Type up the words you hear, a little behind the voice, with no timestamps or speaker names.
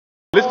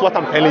Listen to what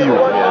I'm telling you.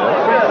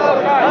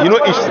 You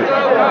know history.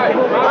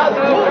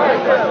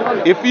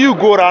 If you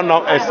go around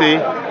now and say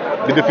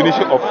the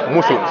definition of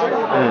Muslims,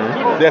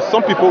 there are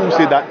some people who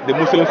say that the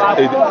Muslims,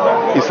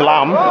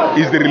 Islam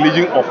is the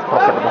religion of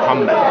Prophet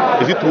Muhammad.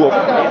 Is it true or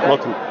not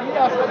true?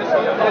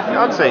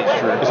 I'd say it's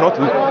true. It's not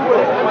true.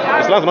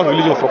 Islam is not the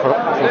religion of Prophet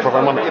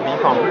Muhammad. Yeah, but you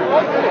can't prove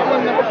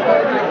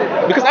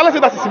it. Because Allah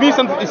said that it's me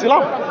sent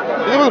Islam.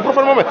 It was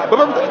Prophet Muhammad. But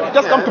Prophet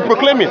just come to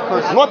proclaim it.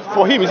 Not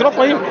for him. It's not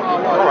for him.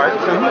 Alright,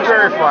 so who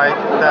verified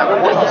that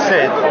what he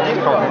said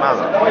did come from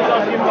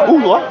Allah? Who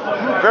what?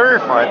 Who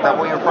verified that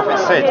what your prophet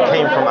said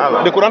came from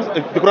Allah? The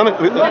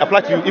Quran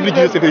applied to you. Even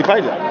Jesus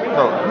verified it.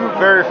 No, who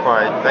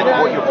verified that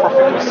what your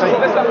prophet was saying?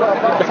 That's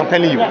what I'm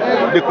telling you.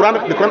 The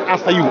Quran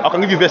answer you. I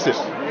can give you verses.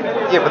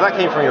 Yeah, but that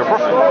came from your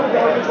prophet.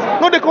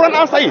 No, the Quran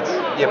answer it.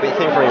 Yeah, but it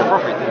came from your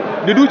prophet.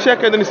 They do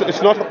check and then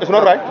it's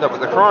not right. No, but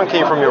the Quran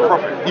came from your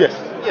prophet. Yes.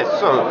 Yes,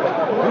 so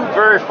who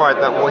verified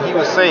that what he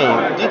was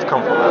saying did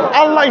come from Allah?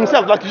 Allah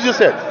himself, like Jesus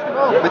said.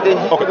 But then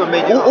he could have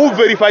made it up. Who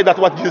verified that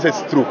what Jesus said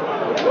is true?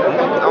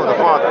 Oh, the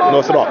Father. No,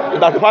 it's not.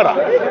 That's the Father.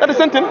 That's the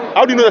same thing.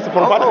 How do you know that's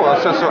from the Father?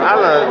 Oh, so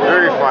Allah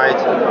verified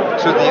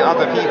to the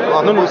other people,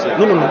 other Muslims.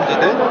 No.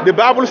 Did they? The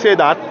Bible said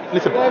that,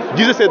 listen,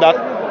 Jesus said that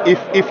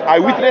if I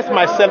witness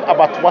myself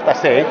about what I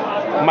say,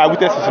 my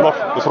witness is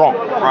wrong.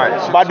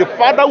 Right. But the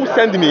Father who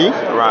sent me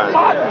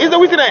is the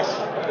witness.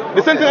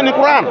 The same thing in the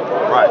Quran.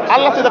 Right.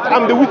 Allah said that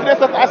I'm the witness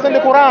that I sent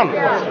the Quran.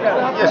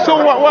 Yes. So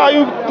why are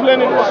you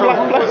planning? So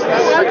what's the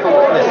second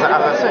witness that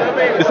Allah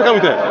said? The second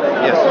witness?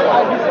 Yes.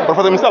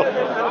 Prophet himself.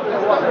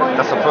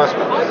 That's the first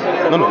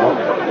witness. No.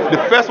 The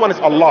first one is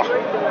Allah.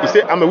 He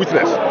said, I'm a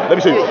witness. Let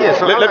me show you. Yeah,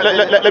 so let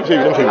me show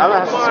you.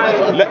 Allah has to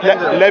speak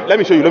let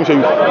me show you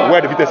where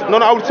the witness. No,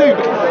 I will tell you.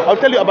 I'll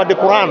tell you about the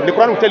Quran. The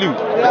Quran will tell you.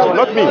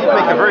 Not me. You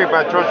make a very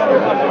bad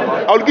judgment.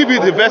 I will give you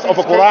the verse of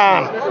the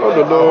Quran. All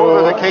of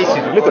the cases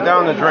go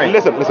down the drain.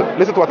 Listen to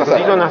what I Because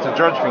said. you don't have to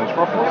judge things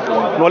properly.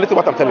 No, listen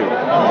to what I'm telling you.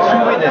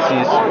 Two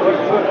witnesses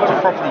to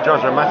properly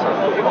judge a matter.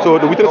 So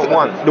the witness,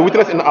 Not one. the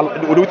witness in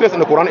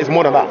the Quran is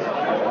more than that.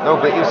 No,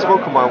 but it was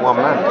spoken by one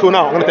man. So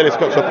now I'm going to tell you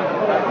something.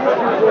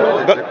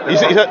 You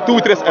said two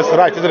witnesses is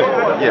right, isn't it?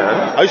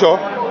 Yeah. Are you sure?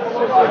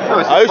 No,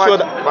 it's Are you by, sure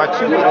that? by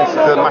two witnesses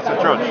a matter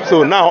judged.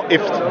 So now,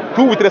 if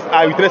two witnesses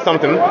are witness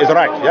something, is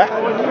right, yeah?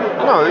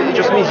 No, it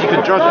just means you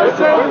can judge it.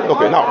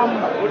 Okay, now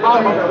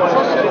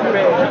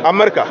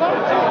America.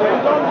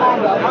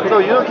 No,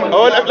 you're not giving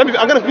Oh,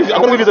 I'm gonna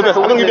give you the verse.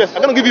 I'm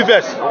gonna give you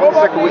verse. I want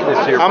the second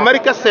witness here.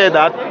 America said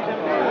that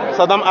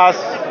Saddam has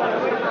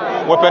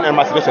weapon and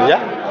mass destruction, yeah?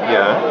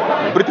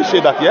 Yeah. British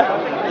said that, yeah?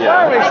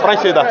 Yeah.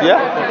 French said that,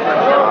 yeah?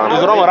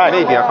 It's wrong or right?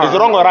 Maybe, I can't It's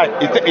wrong or right?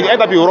 It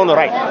either be wrong or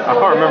right. I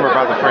can't remember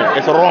about the French.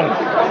 It's wrong.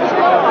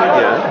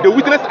 Yeah. The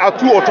witness are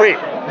 2 or 3,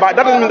 but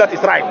that doesn't mean that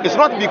it's right. It's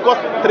not because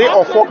 3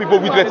 or 4 people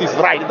witness is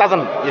right. It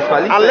doesn't. Yes,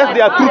 but at least Unless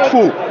they are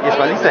truthful. Yes,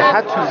 but at least they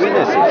had two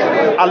witnesses.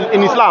 And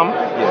in Islam,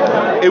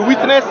 a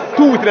witness,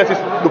 2 witnesses,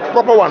 the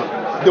proper one,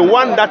 the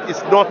one that is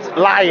not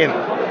lying,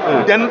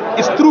 then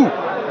it's true.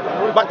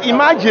 But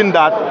imagine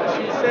that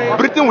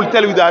Britain will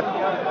tell you that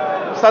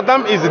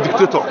Saddam is a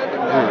dictator.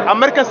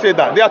 Americans say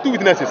that there are 2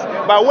 witnesses,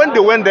 but when they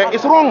went there,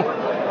 it's wrong.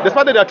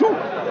 Despite that there are 2.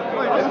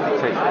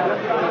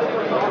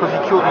 Because he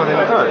killed one in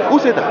the Kurds. Who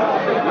said that?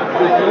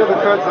 You know the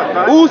Kurds that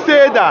died? Who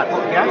said that?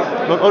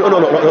 No.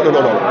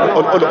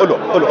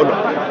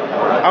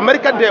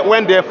 America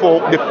went there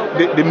for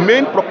the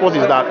main purpose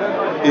is that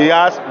he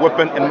has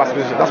weapon and mass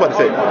destruction. That's what they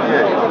said.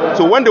 Yeah.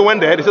 So when they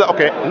went there, they said,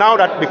 okay, now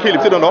that they kill him,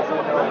 they said, no,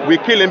 we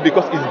kill him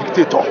because he's a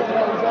dictator.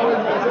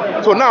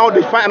 So now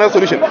they find another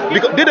solution.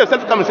 Because they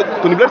themselves come and say,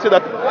 Tony Blair said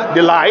that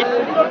they lied.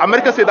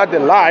 America said that they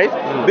lied.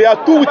 There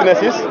are 2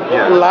 witnesses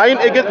lying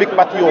against me,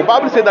 but your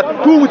Bible said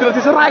that 2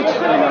 witnesses are right.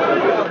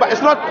 But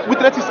it's not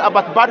witnesses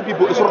about bad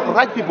people, it's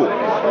right people.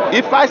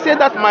 If I say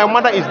that my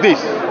mother is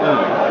this,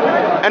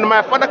 and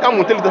my father come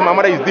and tell you that my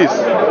mother is this,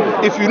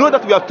 if you know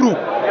that we are true,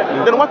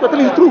 then what we're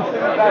telling is true.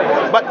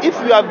 But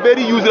if we are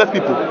very useless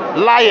people,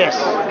 liars,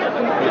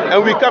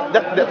 and we come,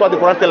 that's what the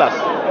Quran tells us.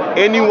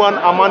 Anyone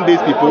among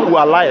these people who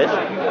are liars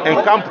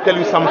and come to tell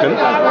you something,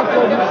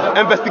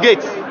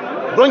 investigate.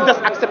 Don't just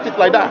accept it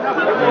like that.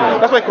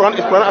 That's what Quran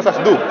asks us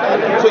to do.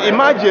 So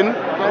imagine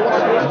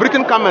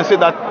Britain come and say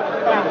that,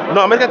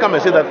 no, America come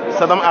and say that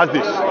Saddam has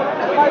this.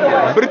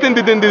 Britain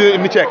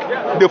didn't check.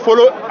 They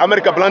follow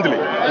America blindly.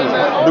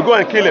 They go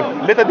and kill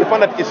him. Later they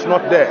find that it's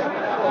not there.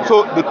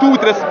 So the 2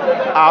 witnesses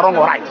are wrong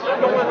or right.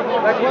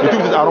 The 2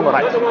 witnesses are wrong or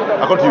right,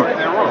 according to you.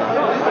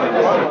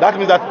 That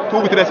means that 2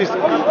 witnesses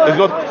is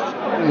not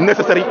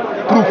necessary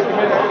proof.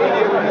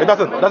 It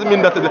doesn't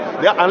mean that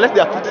they are, unless they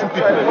are truthful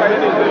people.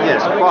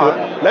 Yes, but So,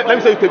 let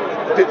me say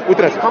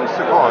witness. it comes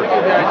to God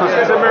because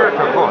is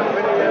America God?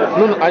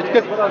 No,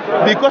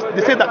 because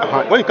they say that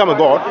when you come to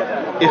God,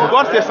 if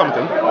God says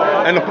something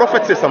and the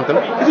prophet says something,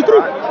 it's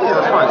true. Yeah,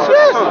 that's fine. So,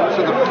 Yes.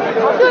 so the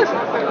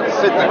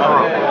said the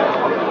Quran.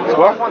 So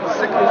What? I want the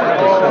second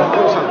witness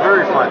who also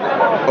verified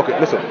it. Okay,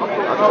 listen. I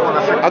just want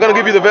the second. I'm going to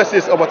give you the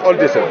verses about all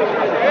this.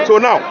 So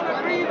now,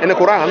 in the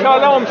Quran,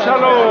 Shalom,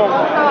 shalom.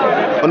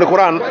 on the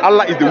Quran,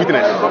 Allah is the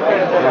witness.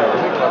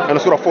 In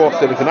Surah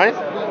 4:79,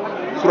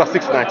 Surah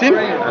 6:19.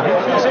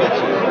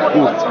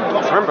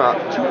 Remember,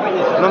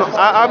 No,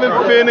 I haven't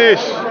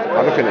finished.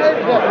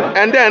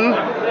 And then,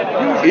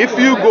 if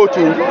you go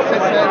to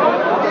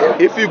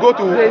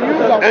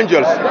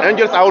angels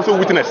are also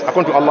witness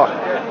according to Allah.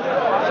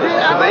 so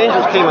the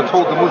angels came and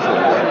told the Muslims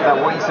that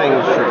what he's saying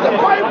was true.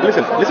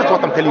 Listen to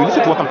what I'm telling you.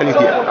 Listen to what I'm telling you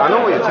here. I know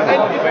what you're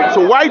telling me.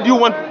 So why do you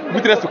want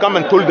witness to come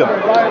and tell them?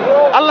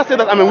 Allah said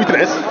that I'm a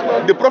witness.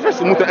 The prophets,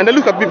 and then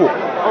look at people.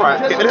 All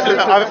right.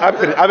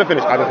 I haven't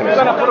finished.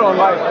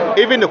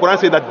 Even the Quran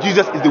says that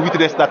Jesus is the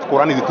witness that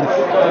Quran is the truth.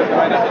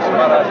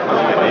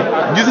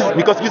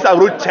 Because Jesus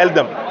already tell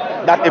them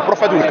that a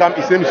prophet will come.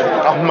 His name is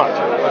Ahmad.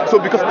 So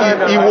because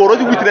he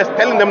already witness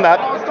telling them that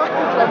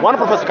one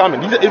prophet is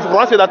coming. If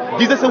Quran say that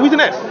Jesus is a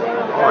witness.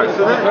 All right.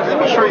 So let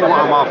me show you what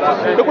I'm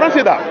after. The Quran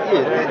say that.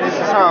 Yeah, this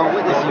is how I'm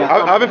witnessing. I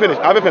haven't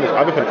finished. Let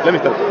me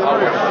tell you.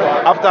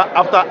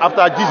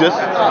 After Jesus,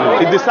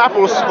 the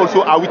disciples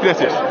also are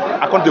witnesses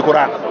according to the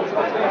Quran.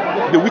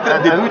 The witness.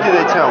 And who did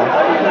they tell?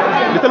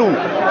 They tell who?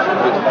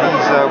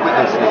 These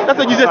witnesses. That's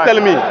what Jesus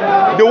telling me.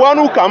 The one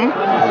who come,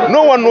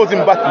 no one knows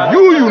him, but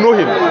you know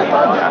him,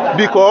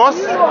 because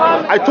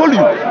I told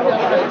you.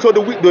 So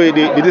the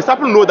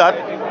disciples know that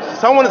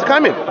someone is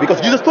coming because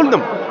Jesus told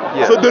them.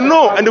 Yeah. So they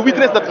know and they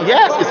witness that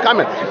yes, it's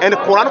coming, and the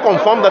Quran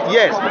confirmed that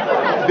yes,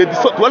 the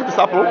 12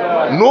 disciples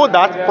know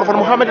that Prophet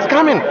Muhammad is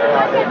coming.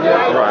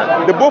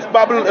 Right. The both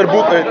Bible and the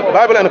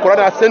Quran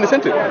are saying the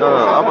same thing. No,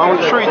 I want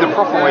to show you the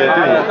proper way of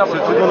doing it. So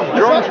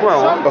John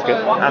 12 Okay.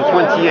 and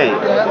 28.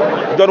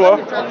 John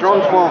what?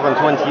 John 12 and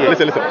 28.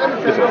 Listen.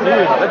 You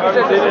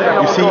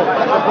see,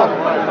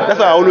 that's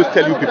why I always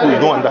tell you people you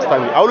don't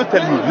understand me. I always tell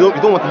you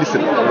don't want to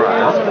listen.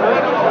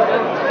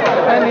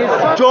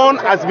 John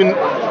has been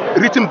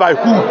written by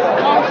who?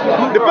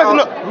 The person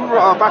who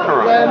wrote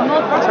Baqara?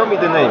 Tell me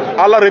the name.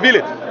 Allah revealed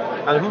it.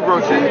 And who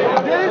wrote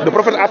it? The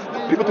Prophet asked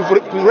people to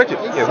write it.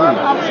 Yeah, who?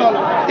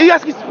 He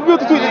asked people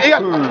to do it.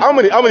 How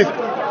many?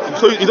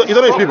 So you don't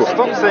know his people?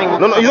 Stop saying.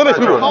 No, you don't know his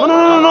people.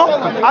 No.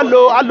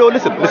 Hello,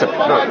 listen.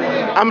 No.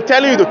 I'm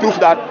telling you the truth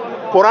that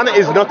Quran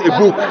is not a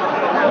book.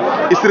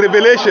 It's a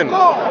revelation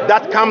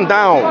that come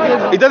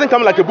down. It doesn't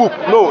come like a book.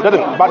 No, it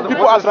doesn't. But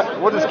people ask.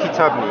 What does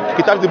Kitab mean?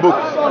 Kitab is the book.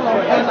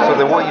 So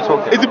then what are you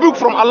talking about? It's a book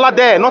from Allah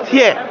there, not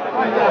here.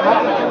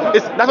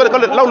 That's what they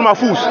call it, Lawul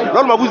Mahfuz.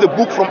 Lawul Mahfuz is a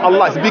book from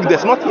Allah. It's big there,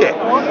 it's not here.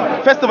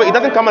 First of all, it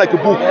doesn't come like a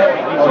book.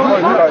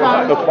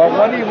 But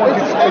when he wanted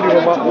to tell you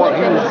about what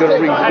he was going to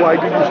read, why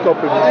did you stop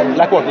him?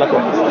 Like what? He was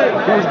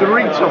going to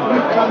read something.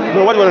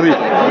 No, what do you want to read?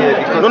 Yeah,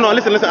 because No,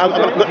 listen.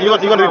 You're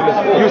going to read.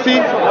 You see,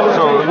 no.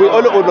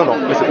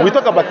 Listen, we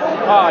talk about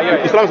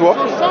Islam's what?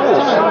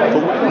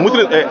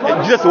 Muslim,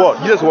 Jesus'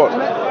 word.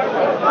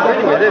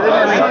 anyway, let me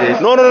read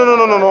this. No.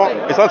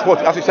 Islam's what?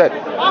 As you said,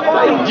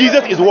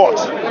 Jesus is what?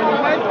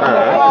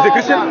 Is he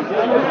Christian?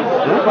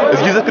 Is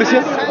Jesus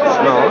Christian?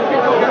 No.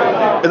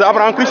 Is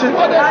Abraham Christian?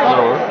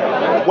 No.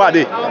 Why are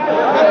they?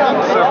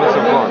 Servants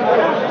of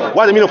God.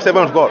 What's the meaning of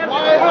servant of God? You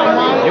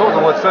know what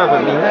the word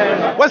servant means?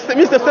 What's the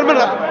meaning of servant?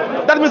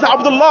 That means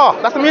Abdullah.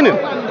 That's the meaning.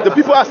 The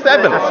people are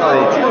servant.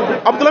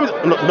 Abdullah means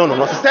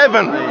no, it's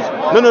servant.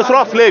 No, it's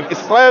not slave.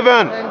 It's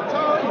servant.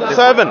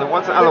 Servant. The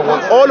ones that Allah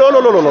wants. Oh, no.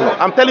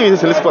 I'm telling you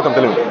this. Listen to what I'm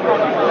telling you.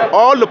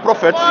 All the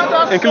prophets,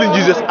 including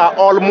Jesus, are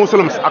all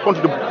Muslims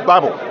according to the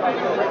Bible.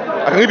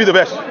 I can give you the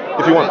verse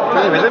if you want.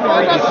 Anyway, let me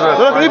read this verse.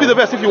 No, I can give you the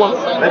verse if you want.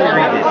 Let me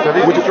read this. So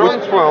this is John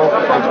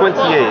 12 and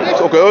 28.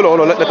 Okay, hold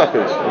on. Let that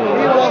finish.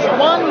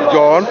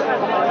 John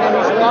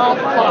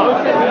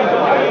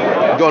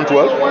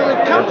 12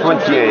 and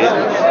 28.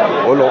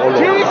 Hold on.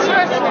 Jesus,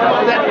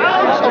 the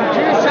eyes of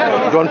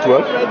Jesus. John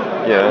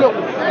 12. Yeah. Look,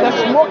 the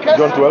smokers.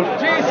 John 12.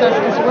 Jesus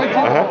is waiting.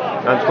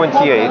 And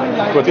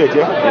 28. 28,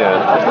 yeah?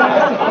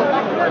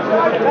 Yeah.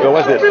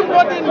 What's this?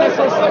 Everybody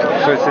necessary.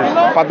 So it says,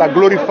 Father,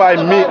 glorify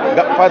me.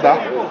 Father,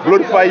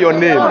 glorify your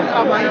name.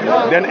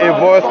 Then a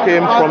voice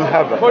came from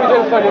heaven.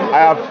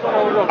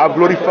 I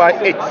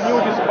glorified it.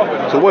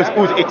 So who's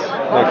it?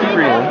 no, keep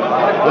reading.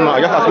 No, I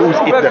just asked who's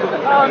it then.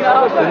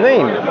 The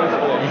name.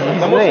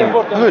 His name.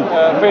 Good.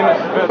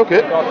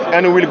 Okay.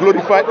 And we will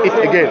glorify it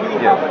again.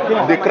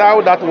 Yeah. The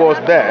crowd that was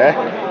there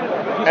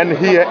and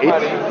hear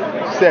it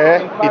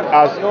said it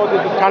as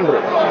candle.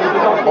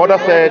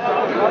 Others said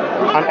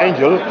an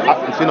angel.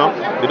 You know,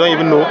 they don't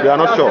even know. They are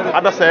not sure.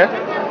 Others said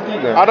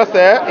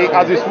it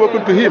has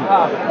spoken to him.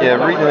 Yeah,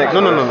 read the next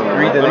No.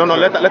 Read the next one.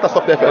 Let us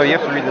stop there first. No, you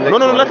have to read the next No,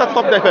 one. let us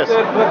stop there first.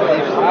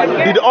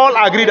 Did all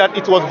agree that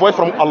it was voice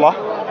from Allah?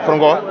 From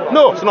God?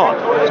 No, it's not.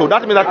 So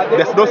that means that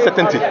there's no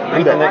certainty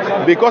in there.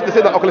 Because they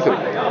say that, okay, listen.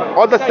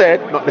 Others said,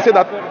 no, they said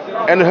that,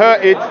 and her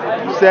it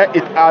said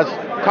it as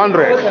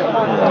kindred.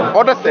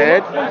 Others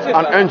said,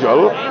 an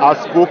angel has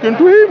spoken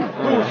to him.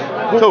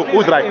 So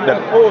who's right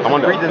then? I'm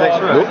on Read the next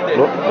verse.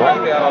 No.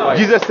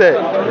 Jesus said,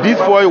 this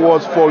voice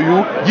was for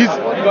you. This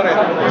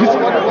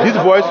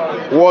voice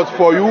was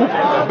for you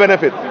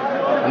benefit,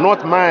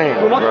 not mine.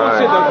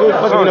 Right.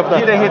 What's the meaning of that?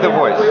 Did they hear the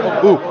voice?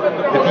 Who?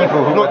 The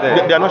people who No, were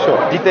there. they are not sure.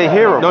 Did they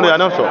hear a No, voice? they are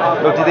not sure.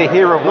 No, did they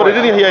hear a voice? No, they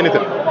didn't hear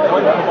anything.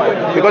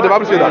 Because the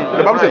Bible says that.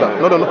 The Bible says that.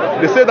 No.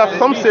 They say that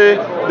some say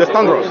there's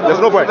thunders. There's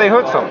no voice. They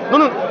heard some.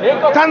 No.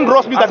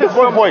 Thunders means I that said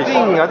there's voice.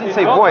 something. I didn't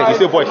say voice. You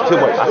say voice. You say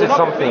voice. I said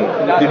something.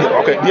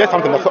 Okay, yes,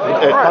 something. That's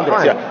thunders,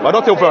 fine. yeah. But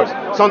don't say voice.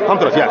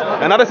 Thunders, yes.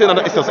 Another say that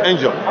it's an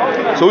angel.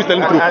 So he's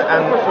telling the truth.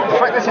 And the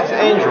fact that it's an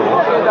angel,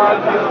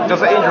 does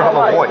the angel have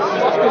a voice?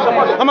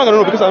 I'm not gonna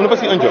know because I've never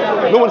seen angel.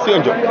 No one see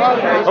angel.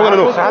 I'm gonna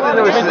know. So how do you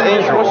know it's an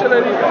angel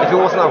if it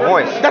wasn't a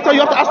voice? That's why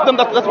you have to ask them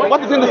that. That's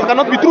what they say. This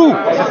cannot be true.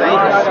 It's just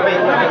angel speak.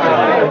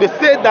 They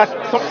say that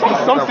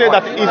some say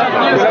that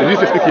you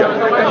say speak here.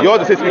 You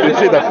also say speak. They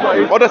say that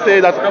others say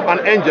that an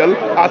angel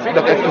has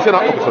that. You say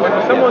that.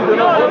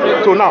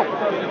 Okay, so now.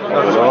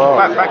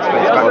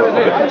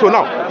 Backspace. So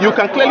now you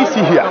can clearly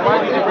see here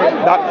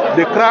that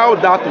the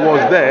crowd that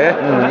was there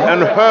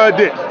and heard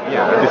it.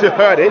 They say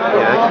heard it.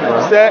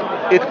 Say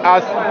it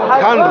as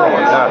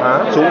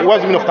thunders. So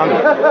what's the meaning of thunder?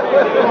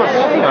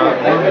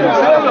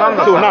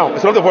 So now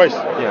it's not the voice.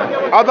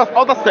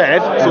 Others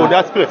said so they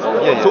are spirits.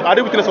 So are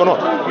they witnesses or not?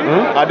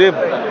 Are they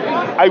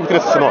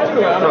eyewitnesses or not?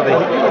 No, they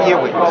hear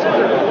witnesses.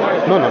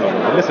 No.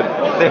 Listen.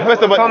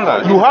 First of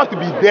all, you have to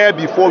be there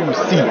before you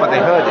see. But they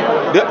heard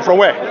it. From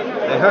where?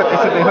 They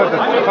said they heard the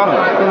thunder.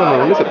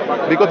 No, listen.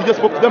 Because he just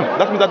spoke to them.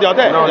 That means that they are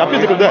there. They are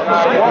physically there.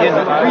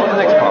 Read the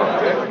next part.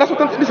 That's what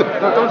I'm listen.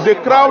 The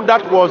crowd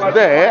that was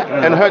there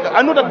and heard,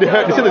 I know that they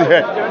heard, they said that they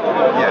heard.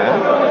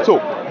 Yeah. So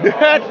they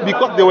heard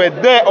because they were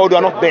there or they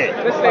are not there.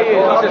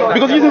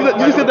 Because you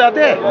said they are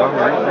there.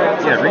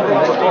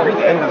 Read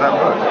the end of that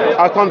verse.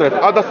 I found that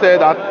others say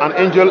that an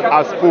angel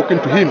has spoken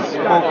to him.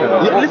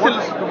 Listen,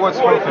 the word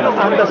spoken.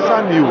 I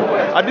understand you.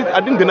 I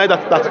didn't deny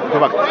that that's the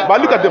fact.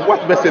 But look at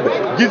what verse said.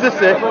 Jesus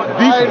said,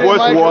 this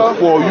voice was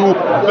for you,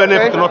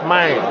 benefit, not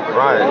mine.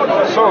 Right.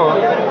 So,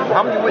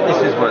 how many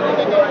witnesses were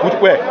there? Which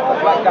where?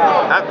 What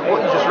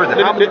you just read.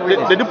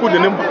 They didn't put the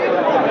name.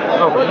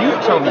 No, but you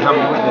tell me how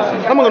many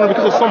witnesses. I'm not going to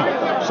because of some.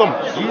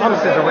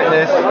 Jesus is a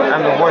witness,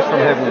 and the voice from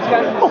heaven is a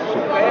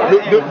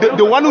witness.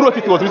 The one who wrote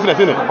it was witness,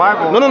 isn't it? The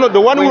Bible. No. The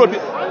one who wrote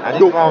it.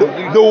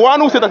 The one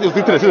who said that it was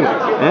witness, isn't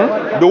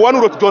it? The one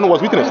who wrote John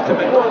was witness.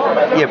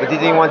 Yeah, but did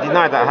anyone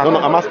deny that happened?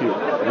 No, I'm asking you.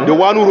 The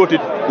one who wrote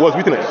it was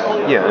witness.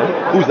 Yeah.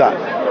 Who's that?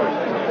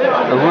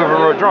 Whoever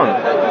wrote John.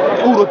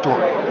 Who wrote John?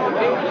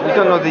 We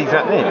don't know the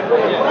exact name.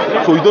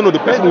 So you don't know the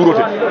person who wrote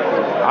it?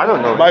 I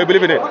don't know. But you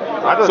believe in it?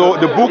 So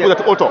the book with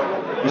the author,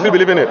 you still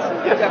believe in it?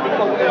 Yes.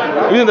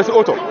 Even the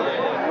author?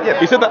 Yes.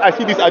 He said that I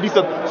see this, I did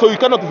that. So you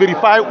cannot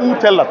verify who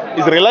tell that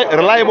is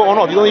reliable or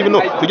not. You don't even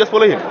know. So just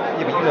follow him.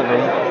 Yeah, but you don't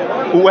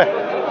know. Where?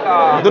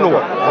 You don't know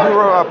what? Who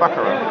wrote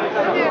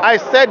Al-Baqarah? I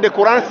said the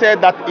Quran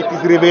said that it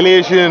is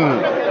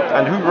revelation.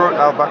 And who wrote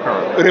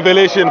Al-Baqarah?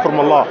 Revelation from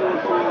Allah.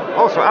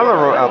 Oh, so Allah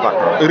wrote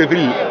Al-Baqarah.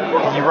 Reveal.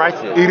 Did you write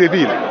it? He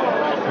revealed.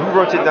 Who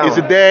wrote it down? It's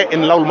there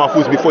in Lawul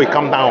Mahfuz before it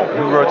come down.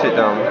 Who wrote it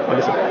down?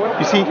 Listen,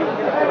 you see,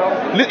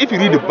 if you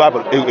read the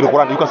Bible, the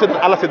Quran, you can say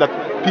that Allah said that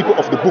people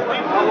of the book.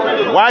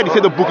 Why did he say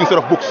the book instead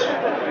of books?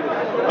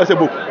 I say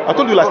book. I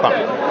told you last time.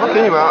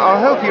 Okay, well, I'll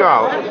help you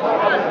out.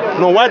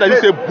 No, why did he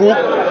say book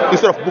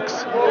instead of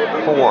books?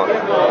 For what?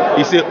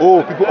 He said,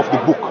 oh, people of the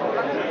book.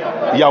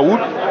 Yahud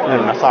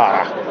and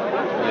Nasara.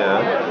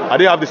 Yeah. Are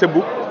they have the same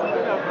book?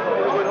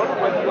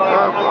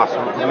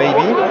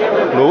 Maybe.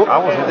 No, I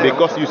wasn't there.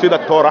 because you say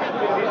that Torah.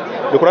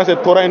 The Quran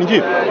said Torah and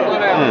Injil.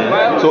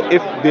 So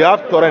if they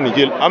have Torah and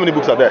Injil, how many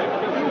books are there?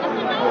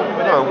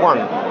 No, one.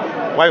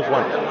 Why is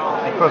one?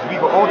 Because we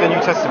got all the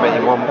New Testament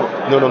in one book.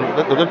 No,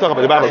 don't talk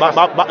about the Bible.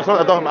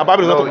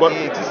 Bible is not God.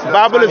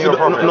 Bible is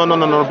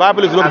no.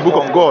 Bible is not the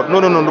book of God. No.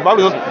 The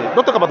Bible is not.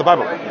 Don't talk about the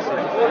Bible.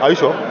 Are you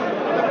sure?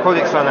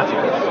 Codex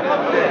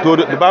Sinaiticus. So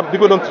the Bible,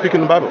 people don't speak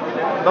in the Bible.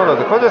 No,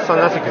 the Codex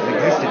Sinaiticus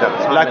existed at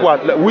the time. Like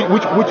what? Like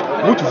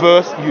which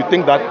verse you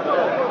think that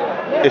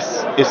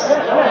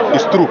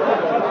is true?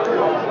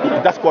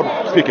 That's God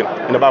speaking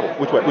in the Bible.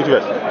 Which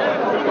verse?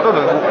 No,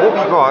 what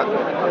we got,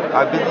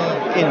 I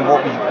believe in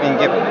what we've been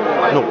given.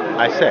 No,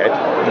 I said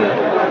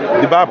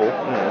the Bible.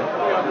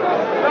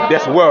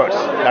 There's words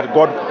that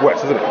God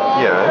words, isn't it?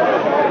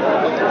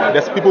 Yeah.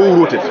 There's people who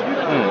wrote it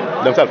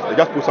themselves. They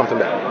just put something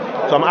there.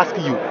 So I'm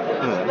asking you,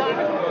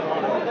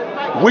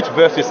 which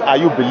verses are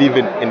you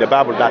believing in the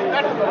Bible that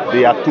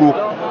they are true,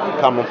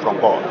 coming from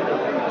God?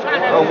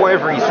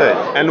 Whatever he said.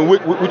 And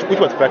which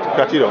was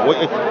criteria?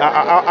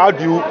 How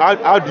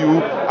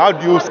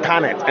do you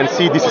scan it and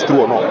see this is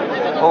true or not?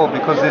 Oh,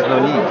 because there's no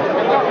need.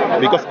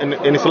 Because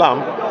in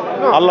Islam,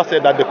 Allah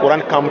said that the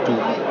Quran come to.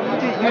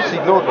 You just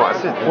ignored what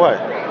I said. Why?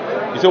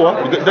 You say what?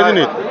 It doesn't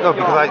need. No,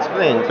 because I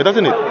explained. It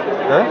doesn't need.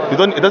 Huh?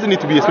 It doesn't need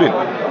to be explained.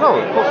 No,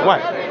 of course. Why?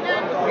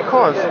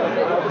 Because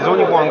there's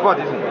only one God,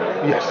 isn't there?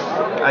 Yes.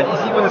 And is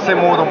he going to say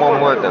more than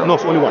one word then? No,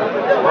 it's only one.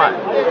 Right.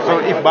 So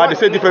if but they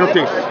say different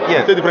things.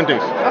 Yeah. They say different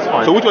things. That's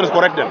fine. So which one is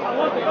correct then?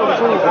 No,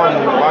 there's only one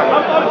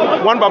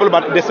Bible. One Bible,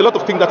 but there's a lot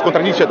of things that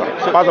contradict each other.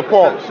 Pastor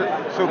Paul.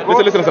 So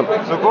God, listen. So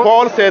God,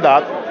 Paul said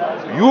that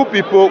you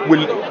people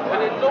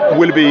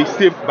will be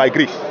saved by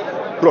grace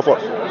through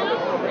us.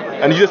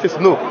 And Jesus says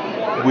no.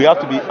 we have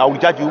to be, I will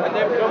judge you,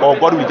 or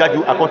God will judge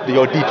you according to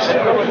your deeds.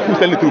 Who's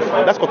telling the truth?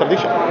 That's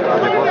contradiction.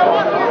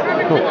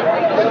 No.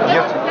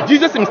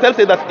 Jesus himself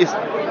said that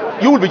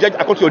you will be judged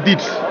according to your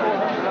deeds.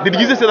 Did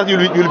Jesus say that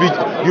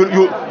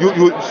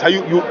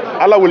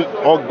Allah will,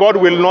 or God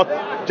will not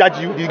judge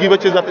you? Did you give a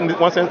chance that in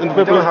one sense? In the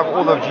We don't have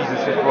all of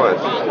Jesus'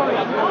 words.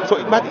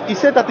 So, but he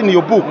said that in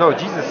your book. No,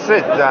 Jesus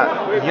said that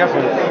he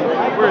hasn't.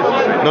 Where is he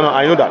saying? No,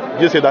 I know that.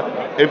 Jesus said that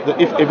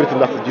if everything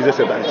that Jesus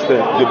said that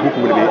the book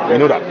will be, we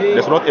know that.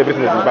 There's not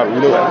everything that's in the Bible. We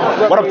know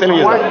that. What I'm telling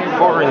you is that.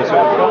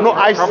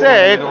 I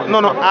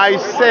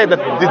said that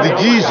the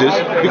Jesus,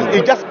 because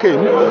he just came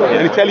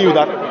and he's telling you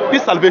that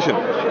this salvation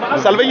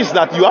is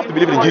that you have to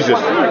believe in Jesus.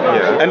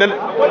 Yeah. And then,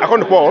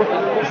 according to Paul,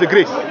 it's a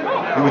grace.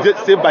 You will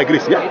just saved by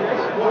grace, yeah?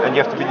 And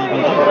you have to believe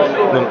in Jesus.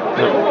 No.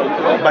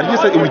 But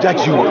Jesus said he will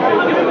judge you.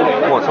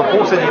 What? So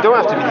Paul said you don't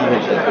have to believe in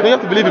Jesus. No, you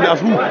have to believe in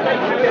as who?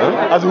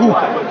 Huh? As who?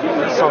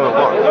 The Son of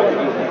God.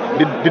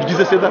 Did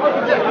Jesus say that?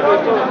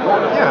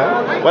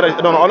 Yeah. But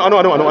I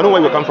know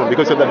where you come from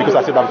because I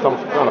said I'm son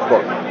of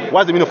God.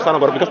 What's the meaning of son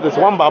of God? Because there's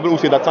one Bible who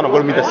says that son of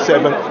God means the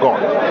servant of God.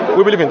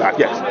 We believe in that,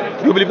 yes.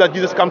 Do you believe that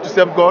Jesus came to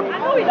serve God?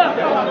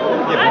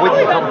 Yeah, but where did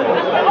he come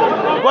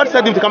from? God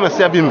said him to come and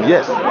serve him,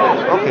 yes.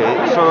 Okay,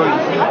 so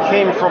he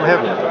came from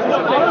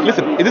heaven.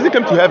 Listen, he doesn't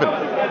come to heaven.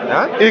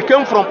 Huh? He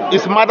came from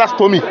his mother's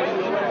tummy.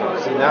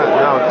 See,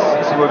 now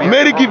this is where we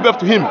Mary gave birth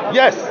to him,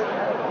 yes.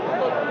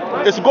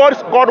 It's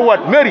God's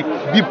word. Mary,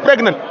 be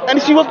pregnant. And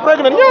she was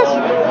pregnant, yes.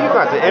 You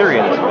got the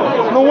Arians.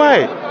 No,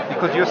 why?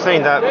 Because you're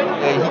saying that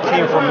he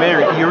came from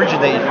Mary, he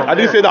originated from I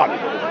didn't say that.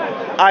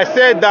 I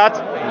said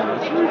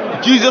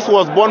that Jesus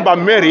was born by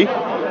Mary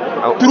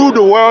through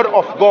the word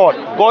of God.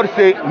 God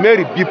said,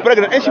 Mary, be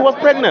pregnant. And she was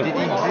pregnant. Did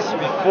he exist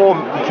before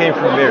he came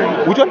through Mary?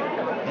 Which one?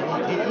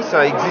 Did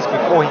Isa exist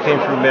before he came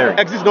through Mary?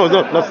 Exist? No.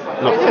 Yeah,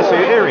 so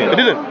you're Arian. It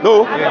didn't.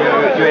 No.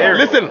 You're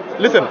Arian.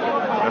 Listen.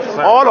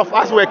 All of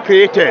us were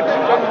created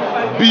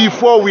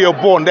before we were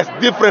born. That's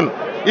different.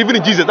 Even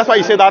in Jesus. That's why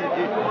he said that.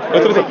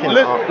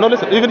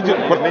 Listen. Even in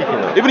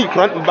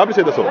the Bible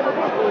said that so.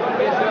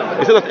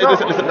 He said that.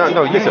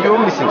 Listen. You're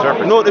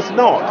misinterpreting. No, it's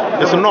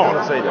not.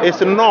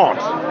 It's not.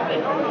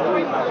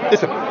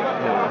 Listen.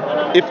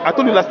 If I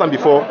told you last time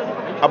before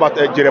about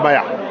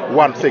Jeremiah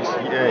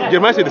 1:6,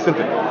 Jeremiah said the same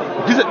thing.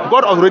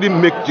 God already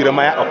made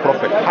Jeremiah a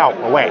prophet. How?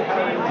 Where?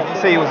 Did he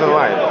say he was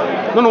alive?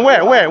 No,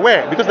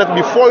 where? Because that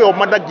before your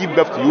mother gave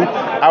birth to you,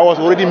 I was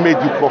already made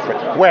you prophet.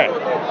 Where?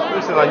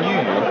 He said I knew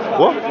you.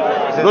 What?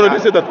 No, they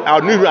said that I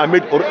knew you. I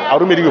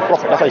already made you a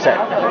prophet. That's what he said.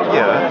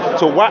 Yeah.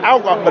 So why? How?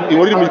 He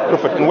already made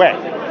prophet. And where?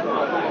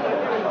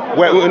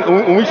 Where?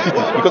 In which city?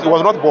 Because it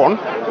was not born.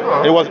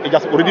 It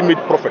just already made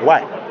prophet.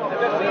 Why?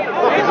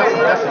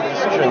 That's a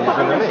decision he's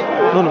going to make.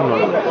 No.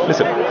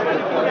 Listen.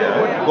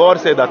 God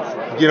said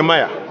that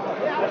Jeremiah,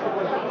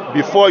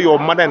 before your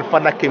mother and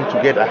father came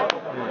together,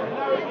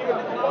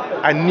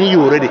 I knew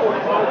you already.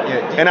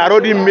 Yeah. And I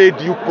already made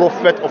you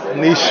prophet of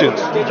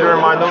nations. Did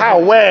Jeremiah know? How?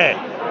 Where?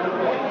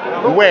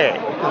 Where?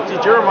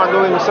 Did Jeremiah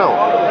know himself?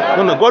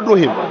 No, God knew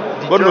him.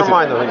 Did God knows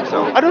Jeremiah him. know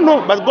himself? I don't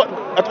know, but God.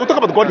 We talk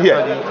about God here.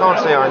 No, you can't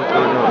say I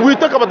don't know. We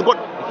talk about God.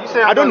 If you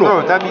say I don't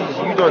know, that means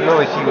you don't know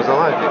if he was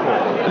alive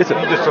before. Listen.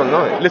 You just don't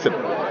know it. Listen.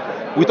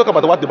 We talk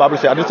about what the Bible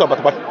says. I didn't talk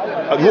about what.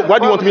 Why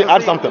do you want me to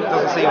add something? It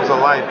doesn't say he was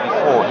alive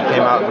before he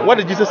came out. What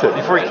did Jesus say?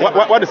 Before he came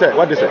What did he say?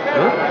 What did he say?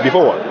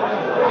 Before what?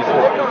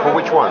 Before. For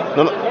which one?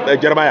 No,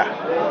 Jeremiah.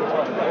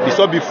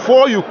 So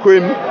before you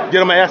came,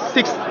 Jeremiah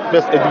 6,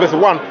 verse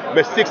 1,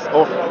 verse 6,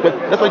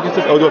 that's what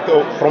Jesus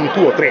said, from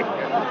 2 or 3.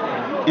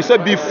 He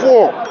said,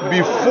 before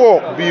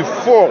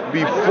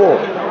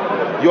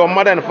your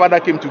mother and father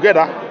came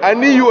together, I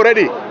knew you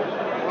already.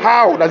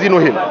 How does he know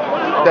him?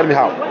 Tell me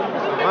how.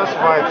 Verse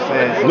 5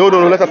 says... No,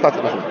 let us start.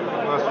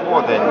 Verse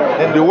 4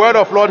 then... The word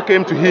of Lord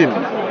came to him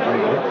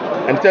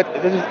and said,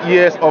 this is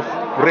years of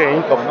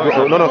reign.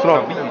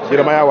 No.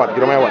 Jeremiah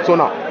 1. So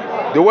now,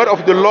 the word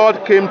of the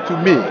Lord came to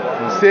me,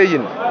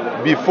 saying,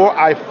 before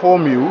I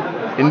formed you,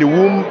 in the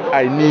womb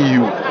I knew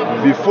you.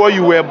 Before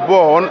you were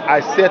born,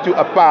 I set you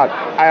apart.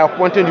 I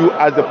appointed you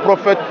as the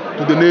prophet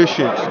to the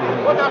nations.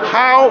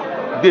 How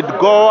did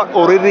God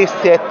already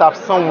set up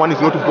someone who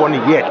is not born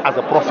yet as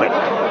a prophet?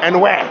 And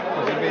where?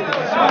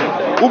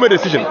 Who made the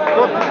decision?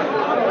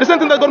 The same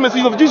thing that God made the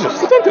decision of Jesus.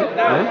 The same thing.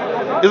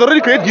 He's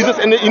already created Jesus,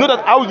 and you know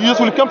that how Jesus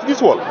will come to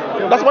this world.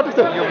 That's what it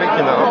said. You're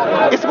making that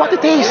up. It's what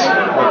it is.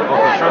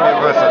 Okay, show me a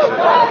verse that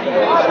says.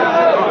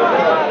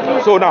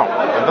 So now.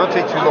 And don't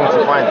take too long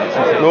to find it.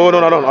 No, I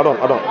don't.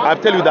 I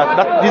tell you that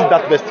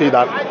that verse say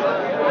that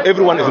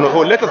everyone is not.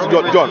 Oh, let us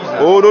John.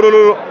 Oh,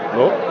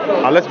 no.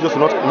 Unless just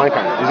not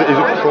mankind. Is it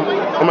from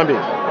human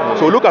being?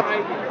 So look at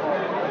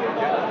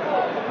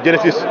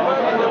Genesis.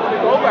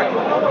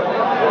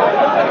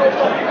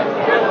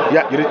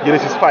 Yeah,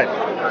 Genesis 5,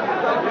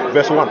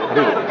 verse 1. Read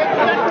it.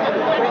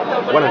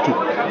 1 and 2.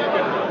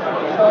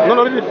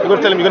 No, read it. You're going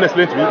to tell him, you're going to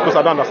explain to me because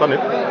I don't understand it.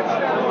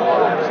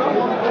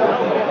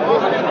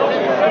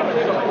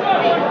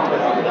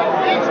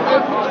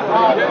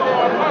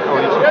 Oh,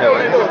 it's okay.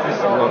 This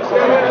is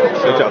nonsense.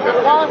 So,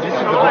 this is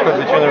the book of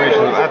the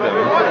generation of Adam.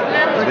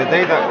 the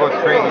day that God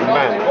created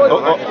man.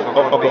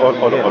 Okay,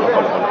 hold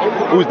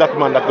on. Who is that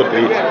man that God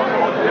created?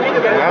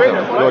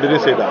 Adam. No, they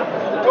didn't say that.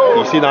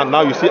 You see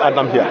now you see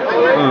Adam here.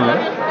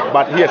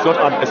 But here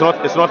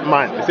it's not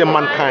man. They say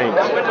mankind.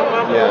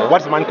 Yeah.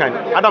 What's mankind?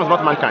 Adam is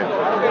not mankind.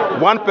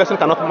 One person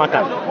cannot be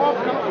mankind.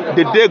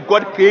 The day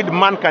God created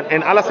mankind,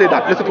 and Allah said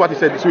that, listen to what he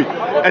said this week.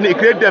 And he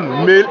created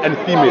them male and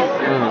female.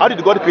 How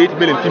did God create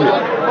male and female?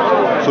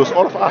 So it's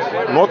all of us,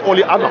 not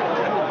only Adam.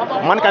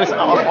 Mankind is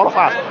all of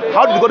us.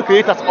 How did God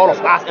create us, all of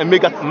us, and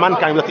make us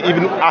mankind that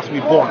even us we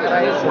born?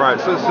 Right.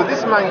 So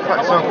this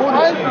mankind. So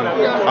according to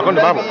you,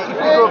 According to the Bible. if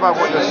you go about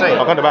what you're saying,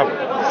 According to the Bible.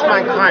 this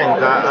mankind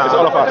that It's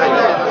all of us.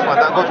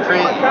 that God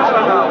created.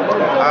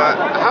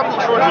 How many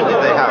children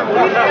did they have?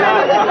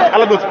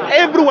 Allah knows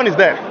everyone is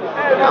there.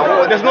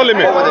 There's no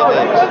limit. What were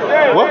their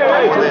names? What?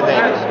 What were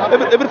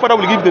their names? Every father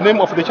will give the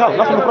name of the child.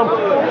 That's no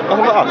problem. That's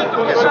not us.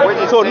 Okay, so where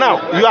did So they-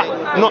 now you are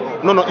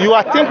no. You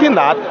are thinking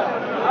that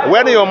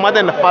when your mother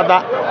and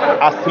father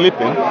are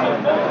sleeping,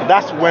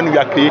 that's when you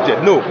are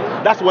created. No,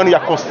 that's when you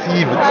are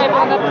conceived,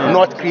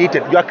 not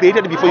created. You are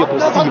created before you're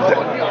conceived.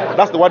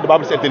 That's what the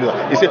Bible said.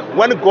 It said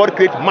when God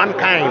created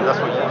mankind. That's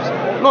what you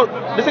said. No,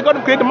 they say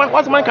God created man.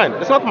 What's mankind?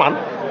 It's not man.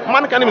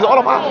 Mankind is all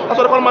of us. That's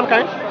what they call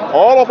mankind.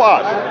 All of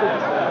us.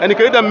 And he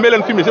created male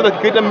and female. He said that he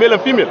created male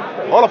and female.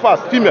 All of us,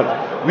 female.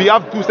 We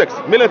have two sexes,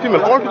 male and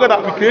female. All together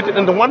we created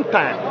in the one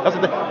time. That's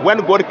when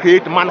God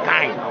created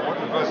mankind.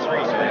 Verse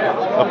 3 says.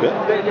 Okay.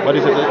 What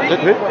is it?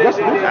 Yes.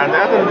 And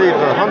Adam lived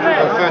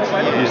 130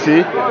 years. You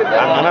see,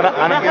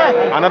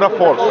 another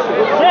false.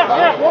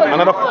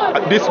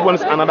 This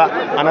one's another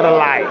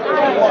lie.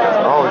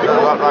 Oh, is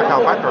that like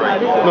Baqara?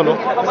 No.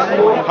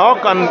 How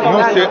can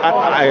you say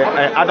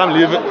Adam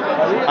lived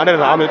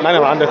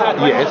 900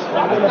 years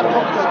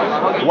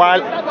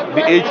while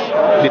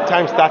the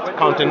time starts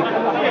counting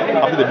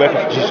after the birth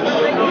of Jesus?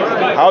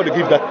 How do they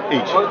give that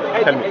age?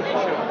 Tell me.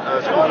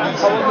 It's called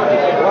BC.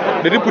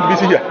 They didn't put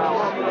BC here. Yeah,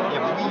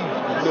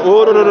 BC.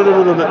 Oh no.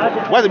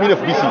 What's the meaning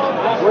of BC?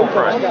 Before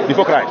Christ.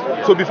 Before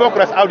Christ. So before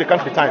Christ, how they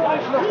count the time?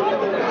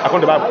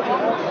 According to the Bible.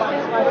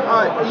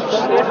 Each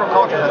different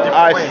culture has different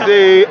I ways.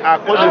 say,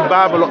 according to the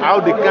Bible, how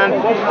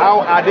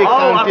are they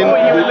counting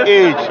the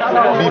age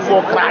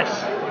before Christ?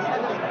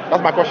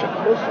 That's my question.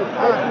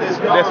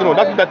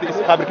 That is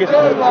fabrication.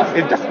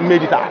 It's just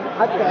made it up.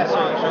 Yeah, so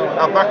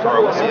Baqara,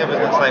 what's the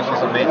evidence that it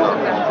wasn't made up?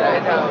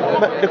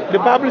 But the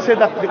Bible said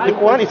that the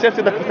Quran itself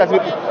said that it has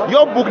been.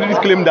 Your book didn't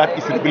claim that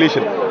it's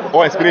revelation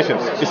or inspiration.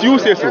 It's you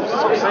say so.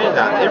 Stop saying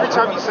that. Every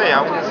time you say it,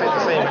 I wouldn't say the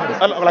same thing.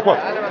 Like what?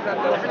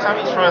 Every time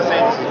you try and say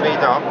this is made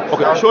up.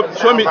 Okay,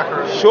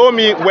 show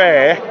me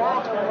where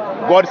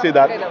God said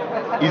that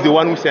He's the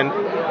one who sent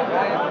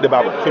the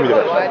Bible. Show me the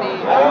verse.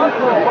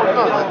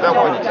 No, that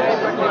one it is.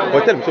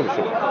 Well, tell me, show me.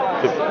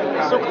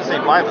 Still can say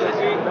Bible.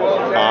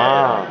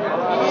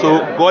 So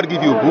God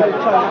give you a book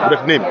with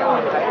a name.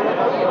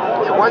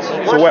 Yeah, why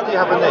should they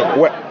have a name?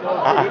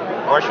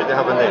 Why should they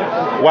have a name?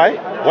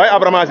 Why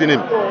Abraham has a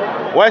name?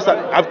 Why is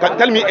that?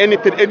 Tell me any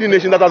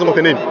nation that hasn't got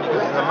a name.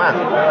 Because he's a man.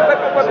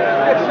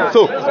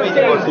 So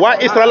why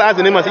Israel has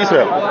a name as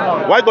Israel?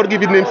 Why God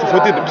give it names to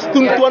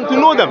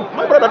know them?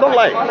 My brother, don't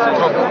lie. So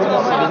who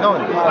needs to be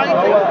known?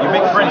 You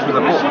make friends with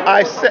the book.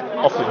 I said,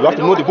 of course, you have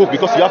to know the book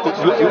because you have to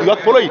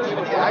follow it.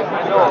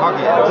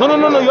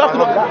 No. You have to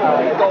know.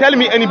 Tell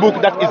me any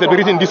book that is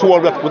written in this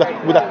world with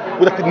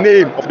the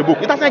name of the book.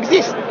 It doesn't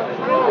exist.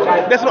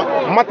 There's no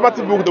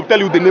mathematics book that will tell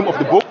you the name of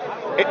the book.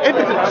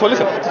 Everything. So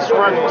listen.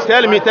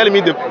 Tell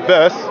me the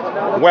verse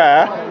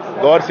where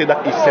God said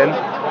that He sent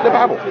the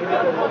Bible.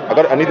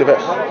 I need the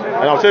verse,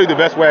 and I'll show you the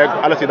verse where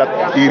Allah said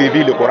that He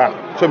revealed the Quran.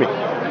 Show me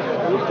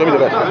the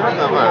verse.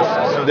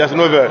 There's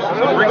no verse.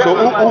 So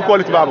who call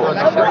it Bible?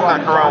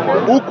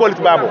 Who call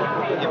it Bible?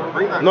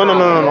 No.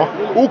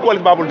 Who call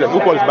it Bible then? Who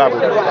call it Bible?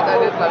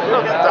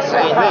 That's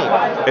a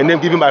name. And then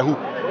given by who?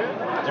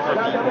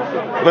 Different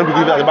people. When we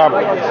give it as the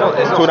Bible.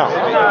 So now,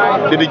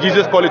 did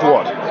Jesus call it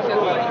what?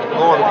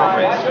 All the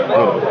prophets.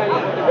 No.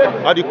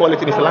 How do you call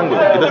it in his language?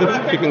 It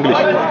doesn't speak English.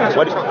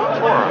 What is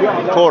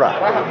Torah?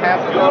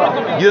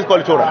 Jesus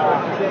called it Torah.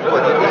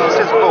 Well, he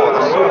says law.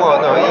 That's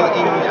well, no.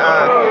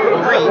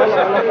 In Greek,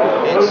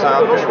 it's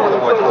I'm not sure what the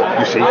word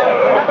is. You see,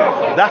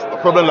 that's the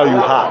problem that you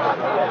have.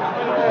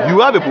 You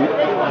have a book.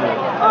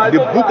 The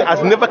book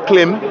has never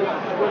claimed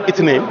its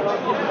name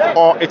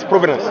or its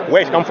provenance,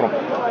 where it comes from,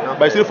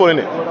 but it's still following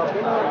it.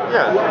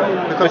 Yeah,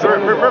 because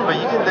remember,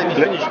 you didn't let me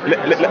finish.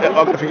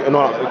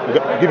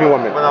 Give me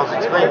 1 minute. When I was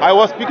explaining. I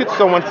was speaking to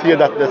someone here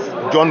that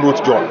John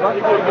wrote John.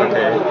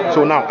 Okay.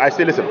 So now I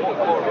say, listen,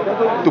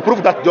 to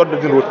prove that John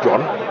didn't wrote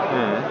John,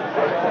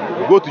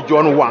 go to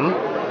John 1,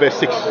 verse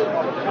 6.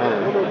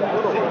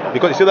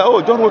 Because he said that,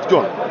 oh, John wrote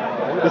John.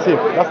 That's him.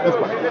 That's this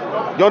one.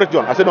 John wrote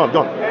John. I said, no,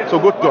 John. So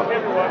go to John.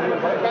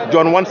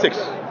 John 1, 6.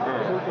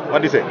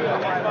 What did he say?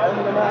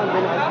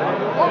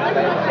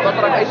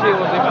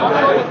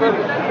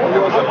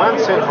 There was a man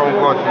sent from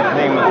God whose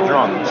name was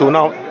John. So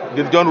now,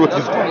 did John wrote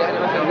this John?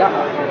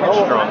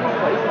 Which John?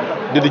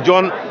 Did the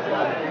John?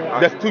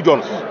 There's two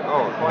Johns.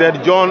 Oh. There's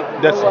John,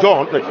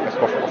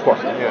 of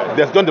course. Yeah.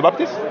 There's John the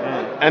Baptist,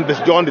 and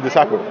there's John the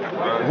disciple.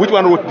 Which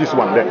one wrote this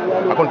one then?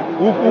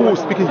 Who was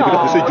speaking it?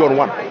 Because they say John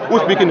 1.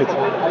 Who's speaking it?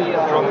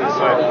 John the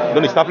disciple.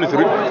 John the disciple is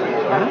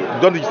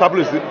John the disciple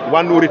is the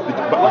one who read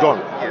John.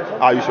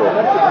 Are you sure?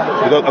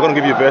 Because I'm going to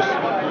give you a verse,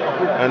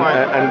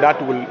 and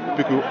that will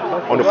pick you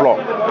on the floor.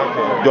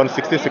 John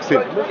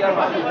 16:16.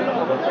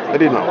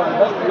 Read it now.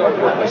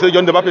 You say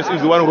John the Baptist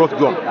is the one who wrote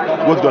John.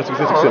 Go to John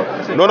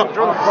 16:16. No. John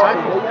the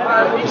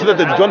disciple. You said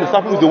that John the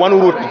disciple is the one who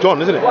wrote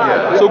John, isn't it?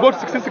 Yeah. So go to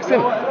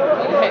 16:16.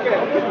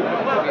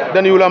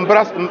 Then you will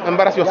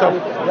embarrass yourself.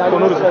 For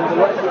no reason.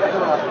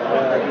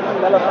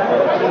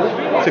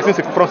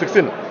 16 from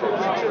 16.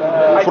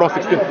 From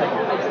 16.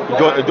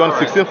 John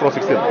 16 from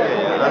 16.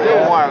 A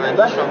little while and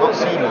you shall not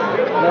see me.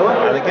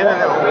 And again a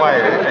little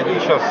while and you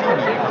shall see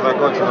me because I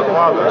go to the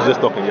Father. Jesus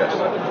talking, yes.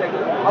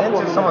 Then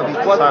to some of these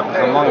disciples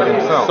among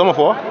themselves. Some of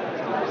what?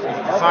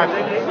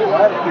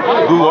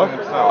 Disciples. Do what?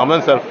 Among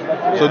themselves.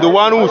 So the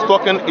one who is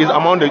talking is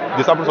among the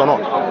disciples or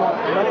not?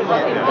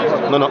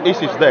 No,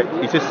 it is there.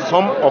 It says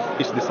some of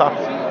his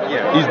disciples.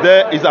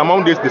 Yeah. Is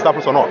among these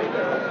disciples or not?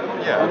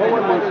 Yeah.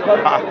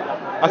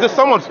 I said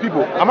some of these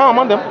people. Am I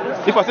among them?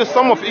 If I say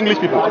some of English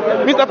people,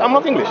 it means that I'm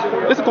not English.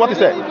 Listen to what he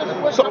said.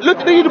 So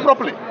read it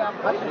properly.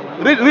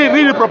 Read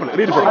it properly.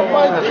 Read it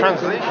properly. In the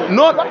translation.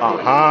 Not.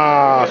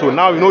 So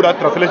now you know that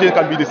translation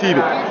can be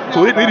deceiving.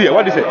 So read it.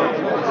 What they say?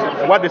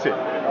 What they say?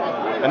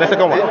 And the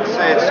second one. It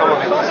said some of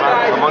his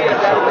disciples among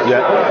themselves.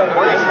 Yeah.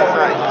 What is it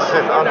that he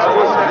said unto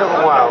us? A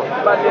little while,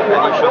 and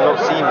you shall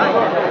not see me.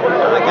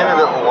 And again a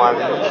little while,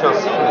 and you shall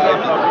see me.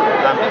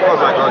 And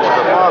because I go to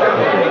the Father.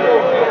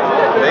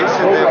 They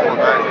said therefore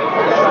that.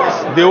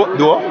 They what?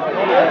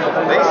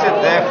 They said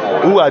therefore.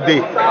 Who are they?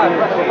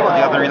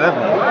 The other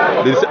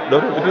 11. They said,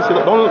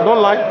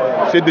 don't lie.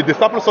 Say the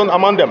disciples son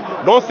among them.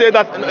 Don't say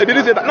that. They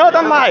didn't say that. No,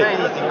 don't lie.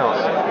 Anything else.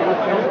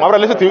 My brother,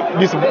 listen to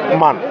this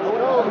man.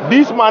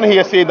 This man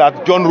here said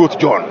that John wrote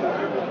John.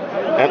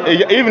 And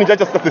even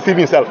just deceiving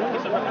himself.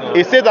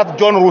 He said that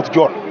John wrote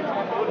John.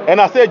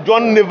 And I said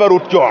John never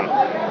wrote John.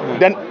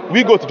 Then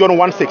we go to John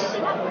 1:6.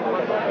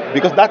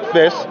 Because that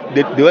verse,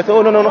 they were saying,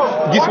 oh, no.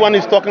 This one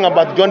is talking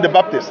about John the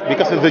Baptist.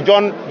 Because it's the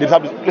John the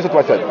disciple. Listen to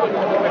what I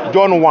said.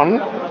 John 1,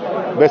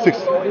 verse 6.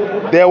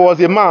 There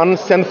was a man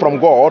sent from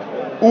God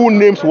whose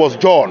name was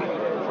John.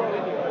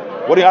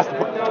 What do you ask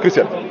the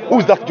Christian? Who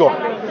is that John?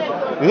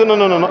 He said,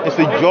 no. It's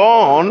a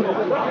John,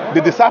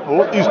 the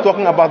disciple, is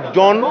talking about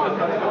John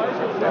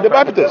the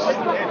Baptist.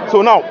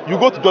 So now, you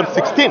go to John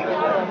 16.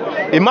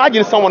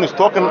 Imagine someone is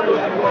talking,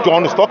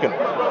 John is talking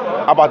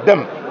about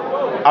them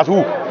as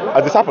who?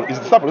 As disciple. It's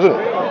disciple, isn't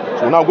it?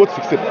 So now go to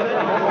 16.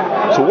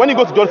 So when you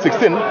go to John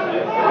 16,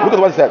 look at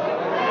what it said.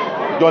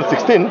 John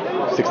 16.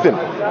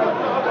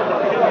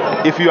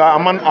 If you are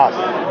among us,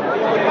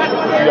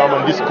 if you are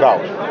among this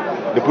crowd,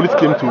 the police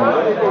came to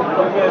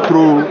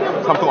throw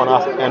something on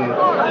us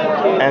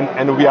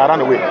and we are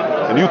run away.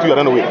 And you two are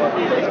run away.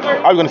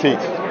 How are you going to say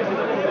it?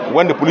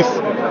 When the police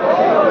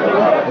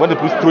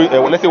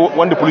throw, let's say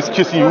when the police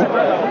chasing you,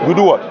 you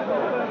do what?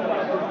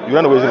 You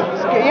run away, isn't it?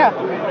 Yeah.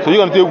 So you're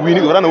going to say we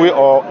run away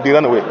or they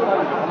run away?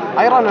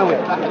 I run away.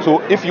 So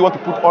if you want to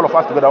put all of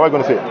us together, what are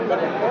you going to say?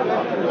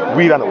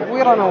 We run away.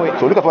 We run away.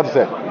 So look at what he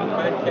said.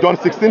 John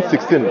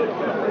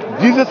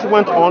 16:16. Jesus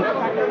went on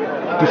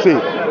to say,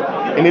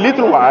 in a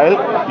little while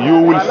you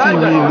will see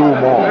me no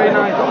more.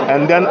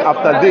 And then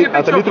after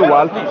a little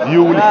while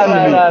you will see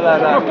me.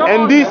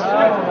 And this,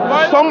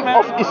 some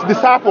of his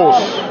disciples,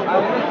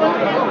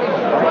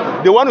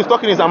 the one who's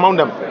talking is among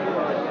them.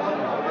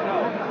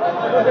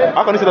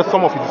 How can you say that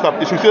some of his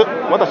disciples? Should say,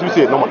 what should we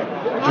say normally?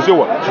 Should say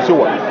what? Should say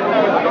what?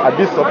 At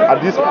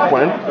this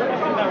point,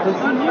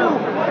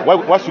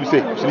 what should we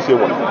say? Should we say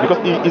what? Because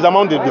he is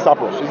among the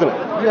disciples, isn't it?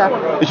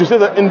 Yeah. It should say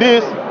that in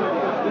this,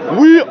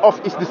 we of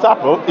his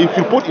disciples, if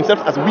he put himself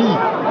as we,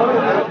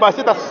 but I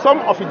say that some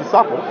of his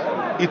disciples,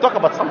 he talk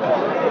about something,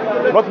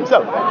 not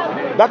himself.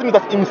 That means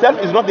that himself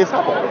is not the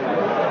disciple.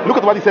 Look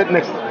at what he said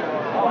next.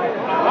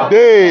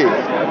 They,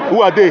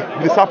 who are they? The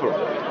disciples.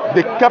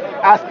 They kept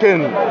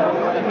asking.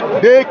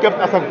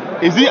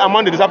 Is he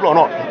among the disciples or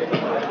not?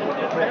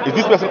 Is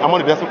this person among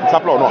the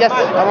disciples or not? Yes,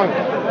 among.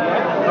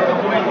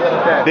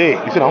 They,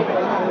 you see now?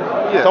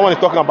 Yeah. Someone is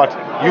talking about,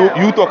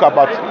 you talk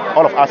about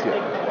all of us here.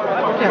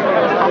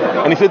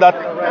 Yeah. And he said that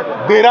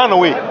they ran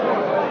away.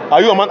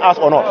 Are you among us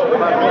or not?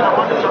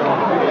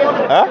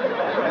 Huh?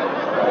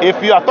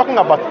 If you are talking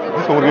about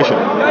this congregation,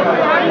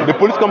 the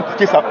police come to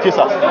chase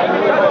us,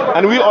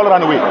 and we all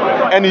ran away.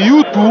 And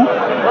you too,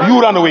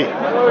 you ran away.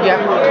 Yeah.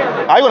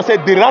 Are you going to say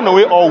they ran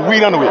away or we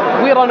ran away?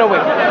 We run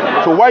away.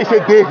 So why say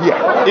they here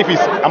if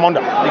it's among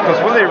them? Because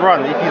when they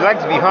run, if he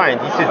lags behind,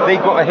 he says they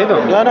got ahead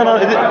of me. No.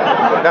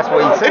 That's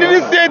what he It said.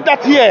 didn't say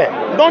that here.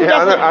 Don't just.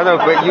 I know,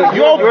 but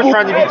you're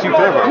trying to be too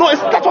clever. No,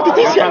 that's what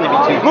it is here. You're trying to be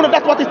too No,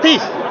 that's what it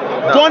is.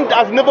 John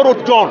has never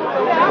wrote John.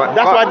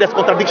 That's why there's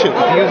contradiction.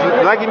 He was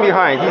lagging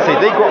behind. He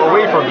said they got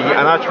away from me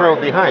and I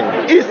trailed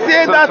behind. He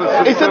said that.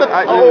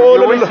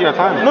 You're wasting your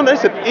time. No, he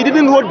said he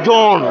didn't wrote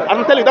John.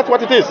 I'm telling you, that's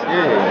what it is.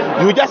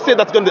 Yeah. You just said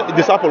that John the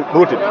disciple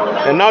wrote it,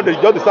 and now the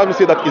disciple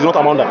say that he's not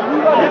among them.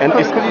 And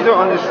it's because you don't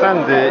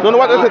understand the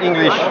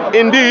English.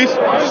 In this,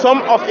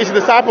 some of his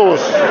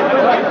disciples.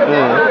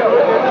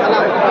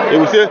 He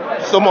will say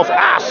some of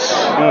us.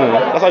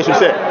 That's what you should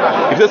say.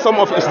 If you say some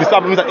of his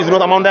disciples, means that he's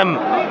not among them.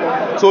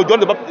 So John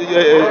the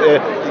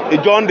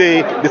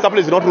disciple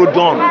is not wrote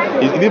John.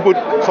 He didn't put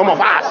some of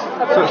us.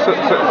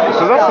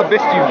 So that's the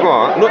best you've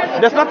got. No,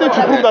 there's nothing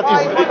to prove that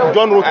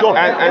John wrote John.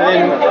 And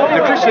then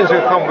the Christians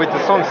will come with the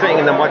sun setting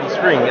in the muddy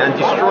spring and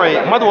destroy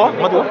it. Muddy what?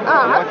 Muddy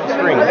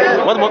spring.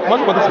 What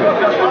spring?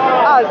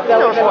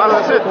 That's what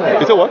Allah said.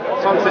 You said what?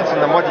 Sun sets in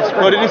the muddy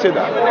spring. No, they didn't say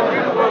that.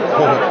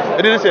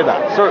 They didn't say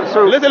that. So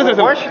listen.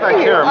 Why should I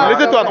care about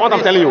listen to what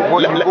I'm telling you.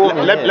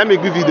 Let me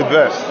give you the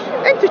verse.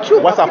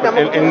 What's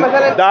happening? In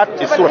that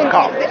is Surah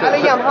Kaf.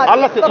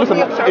 Allah said, listen,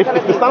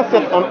 if the sun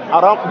sets on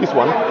around this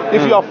one,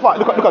 if you are far,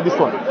 look at this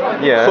one.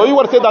 Yeah. So you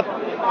want to say that,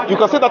 you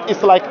can say that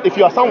it's like, if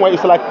you are somewhere,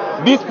 it's like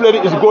this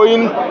plane is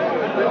going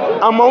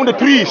among the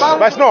trees,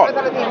 but it's not.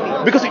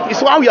 Because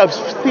it's how we have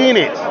seen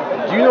it.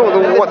 Do you know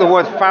what the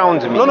word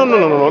found means? No.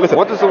 Listen.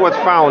 What does the word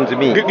found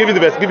mean? Give you the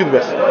verse. It's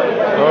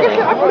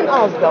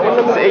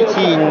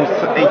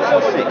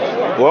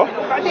 1886. What?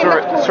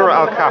 Surah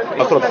Al-Kahf.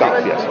 Surah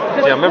Al-Kahf, yes.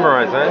 Yeah,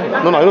 memorize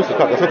that. No, I know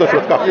Surah Al-Kahf. That's not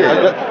Surah Al-Kahf.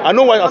 Yeah. I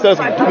know why I said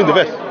give me the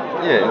verse.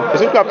 Yeah.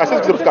 Surah Al-Kahf. I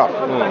said Surah Al-Kahf.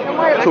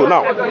 So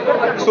now,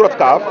 Surah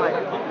Al-Kahf,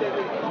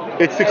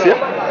 86, yeah?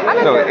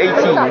 No,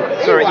 18.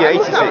 Sorry, yeah,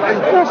 86.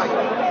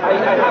 You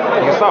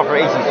can start from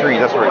 83,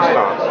 that's where it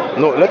starts.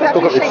 No, let us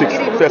talk about 86.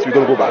 First, we're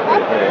going to go back.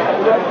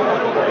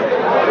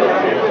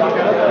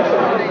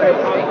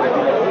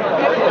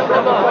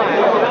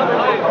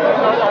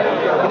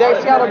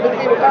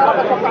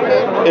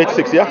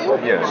 86, yeah?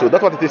 Yeah. So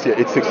that's what it is here,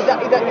 86.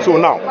 So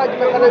now,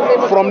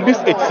 from this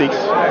 86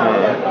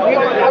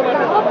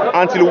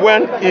 until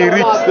when he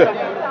reached the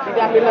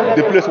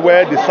place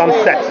where the sun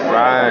sets.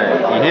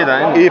 Right, you hear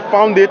that? He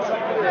found it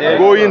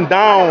going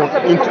down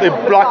into a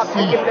black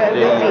sea.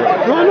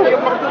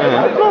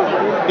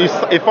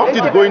 He found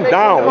it going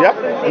down,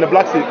 yeah, in the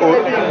black sea.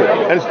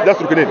 And that's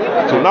looking in.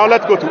 So now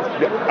let's go to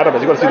the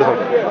Arabic. You got to see this one.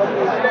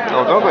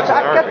 No, don't go to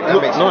Arabic.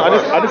 No, I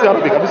didn't say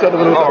Arabic. I didn't say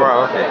Arabic. Oh,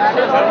 right, okay.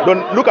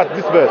 Don't look at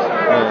this verse,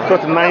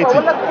 verse 90.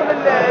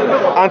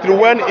 Until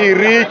when he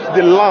reached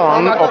the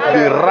land of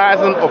the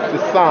rising of the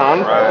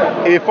sun,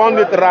 he found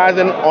it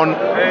rising on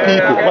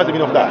people. What's the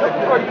meaning of that?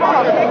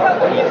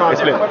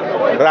 Explain.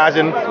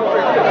 Rising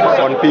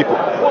on people.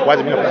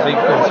 What's the meaning of that?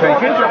 So he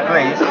came to a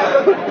place, the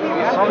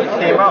sun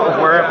came out of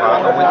wherever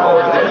and went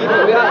over the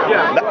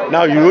people.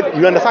 Now you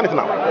understand it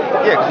now?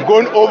 Yeah.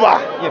 Going over.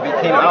 Yeah, but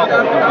it came out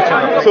of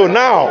whichever place. So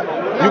now,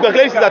 you can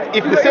clearly see that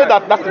if they say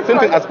that that's the same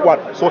thing as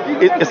what, so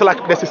it's like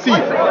there's a sea,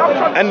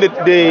 and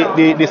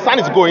the sun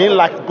is going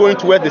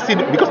to where the sea,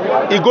 because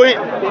it's going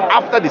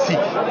after the sea.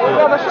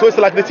 So it's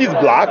like the sea is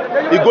black,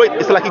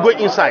 it's like it's going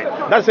inside.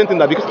 That's the same thing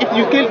that, because if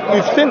you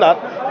say that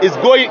it's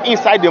going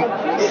inside the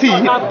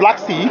sea, black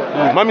sea,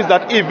 that means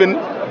that even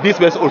this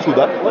verse also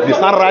that the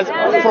sunrise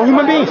from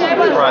human beings.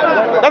 Right.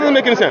 That doesn't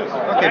make any sense.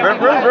 Okay,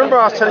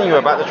 remember I was telling you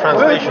about the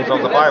translations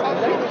of the Bible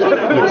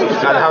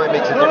and how it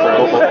makes a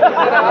difference.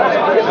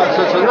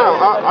 So now,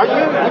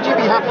 would you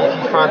be happy if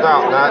you found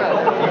out that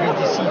you've been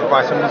deceived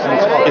by some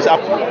Muslim scholars? It's up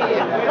to you.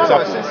 It's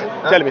up to you.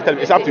 Tell me.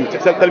 It's up to you.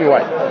 Tell me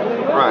why.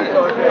 Right.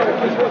 So,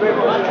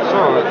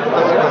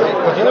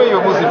 because you know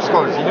you're Muslim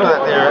scholars, you know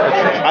that they're a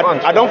tricky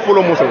bunch. I don't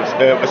follow Muslims,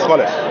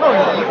 scholars. No,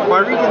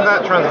 by reading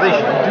that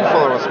translation, you do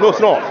follow a scholar. No,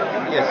 it's not.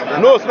 Yes.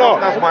 No, it's not.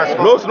 That's why it's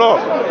not. No, it's not.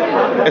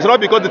 It's not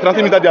because the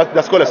translation means that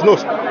they're scholars. No,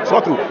 it's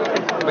not true.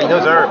 But he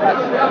knows Arabic.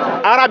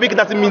 Arabic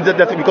doesn't mean that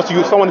because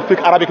someone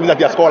speaks Arabic means that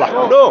they're a scholar.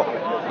 No.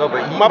 No,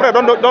 but my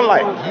brother, don't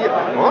lie.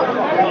 What?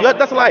 Yeah,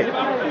 that's a lie.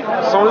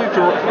 Someone who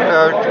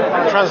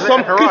translate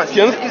some the Quran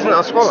Christians, isn't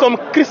a scholar. Some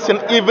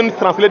Christians even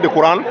translate the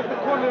Quran.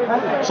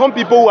 Some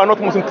people who are not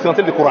Muslim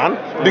translate the Quran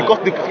because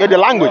the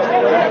language,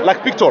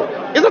 like picture.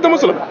 Is that a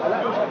Muslim?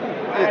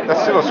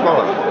 That's still a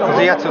scholar because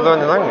he had to learn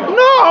the language.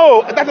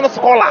 No, that's not a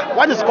scholar.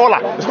 What is a scholar?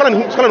 Scholar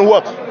in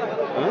what?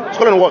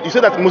 Scholar in what? You say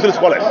that Muslim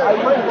scholars.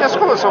 Yeah,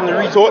 scholars from the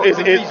read. So if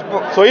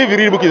you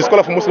read a book, is a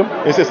scholar for Muslim?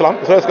 Is Islam?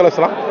 Is a scholar of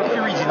Islam? If he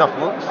reads enough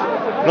books.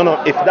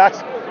 No. If that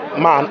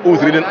man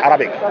who's reading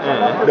Arabic,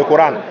 the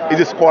Quran, is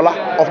a scholar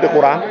of the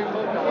Quran?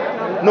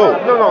 No,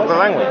 the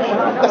language.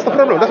 That's the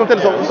problem. That's what I'm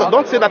telling you. So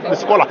don't say that the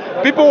scholar.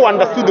 People who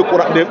understood the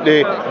Quran,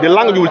 the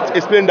language will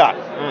explain that.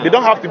 They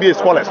don't have to be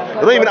scholars.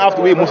 They don't even have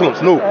to be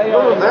Muslims. No. They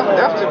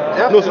have to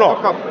look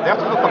up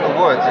the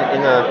words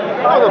in a.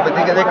 No, but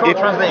they can't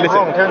translate it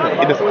wrong, can they?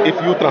 If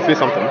you translate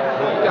something,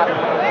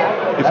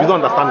 if you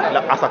don't understand,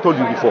 as I told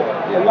you before,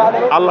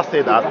 Allah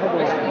said that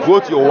go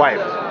to your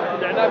wife,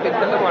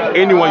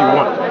 anyone you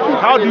want.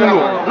 How do you know?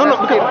 No,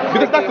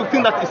 because that's the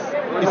thing that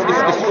is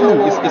it's flu.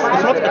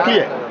 It's not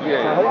clear.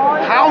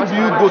 How do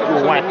you go to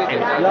a wife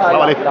and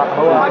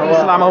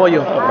Islam, how are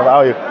you? how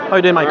are you? How are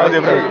you doing, Mike? How's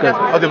everything? Good.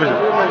 How's everything?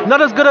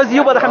 Not as good as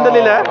you, but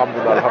alhamdulillah.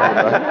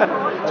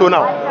 Alhamdulillah. So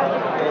now,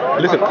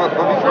 listen. But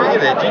before you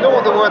get there, do you know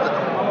what the word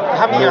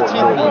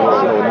Hami-atin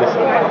means? No,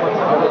 listen.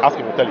 Ask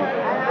him to tell you.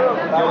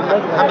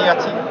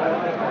 Hami-atin?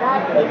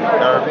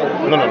 Arabic?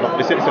 No.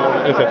 Listen.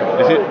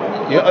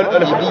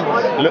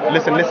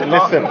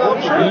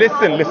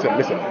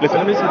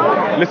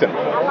 Listen.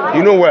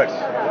 You know words.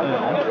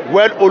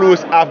 Words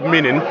always have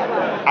meaning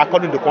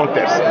according to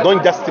context.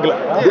 Don't just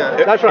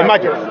That's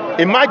right.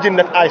 Imagine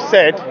that I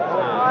said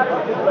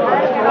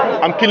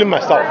I'm killing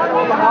myself.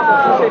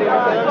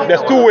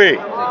 There's two ways.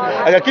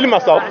 I can kill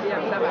myself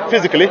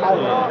physically,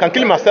 can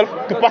kill myself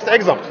to pass the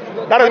exam.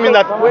 That doesn't mean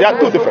that they are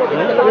two different.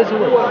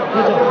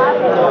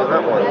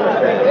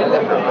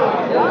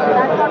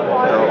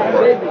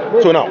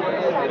 So now,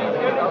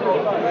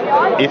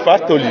 if I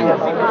told you,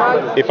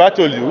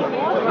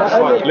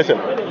 listen,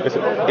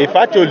 if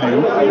I told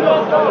you,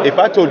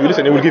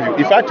 listen, it will give you.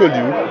 If I told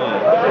you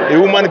a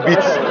woman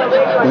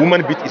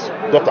beat his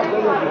daughter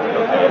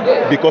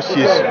because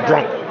she is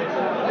drunk,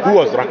 who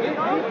was drunk?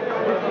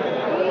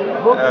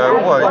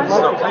 Well, it's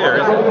not clear,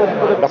 is it?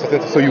 That's the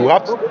thing. So you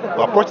have to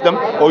approach them,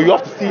 or you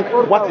have to see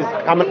what is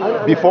coming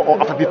before or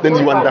after it, then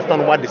you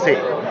understand what they say.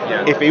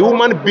 Yeah. If a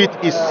woman beat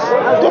his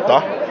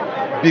daughter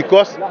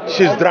because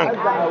she's drunk,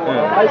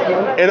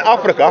 in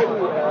Africa,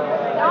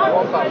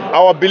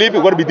 our belief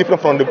is going to be different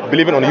from the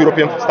believing on the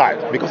European style.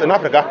 Because in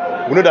Africa,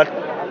 we know that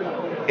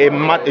a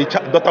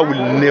daughter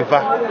will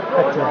never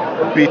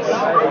beat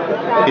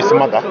his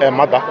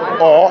mother,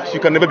 or she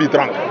can never be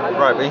drunk.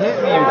 Right, but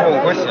here's the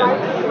important question.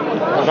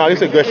 Now,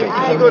 it's a question.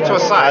 If you go to a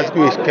site Ask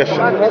you a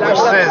question. which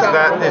says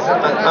that there's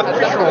an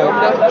official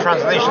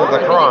translation of the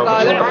Quran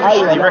which is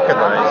officially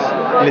recognized,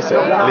 Listen.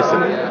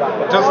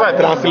 does that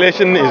mean,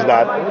 Translation is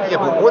that yeah,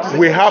 but what does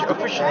we have to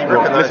officially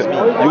recognized listen.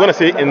 mean? You're gonna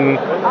say in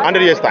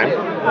 100 years time,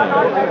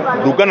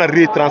 we're gonna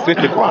retranslate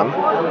the Quran.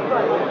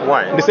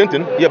 Why? The same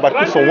thing, yeah, but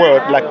put some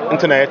word like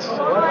internet,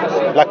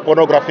 like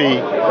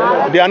pornography.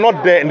 They are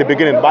not there in the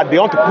beginning, but they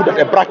want to put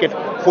a bracket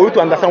for you to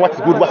understand what's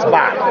good, what's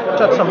bad.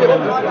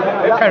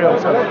 Carry on,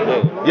 sir.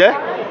 Yeah?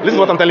 Listen to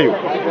what I'm telling you.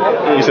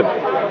 Listen.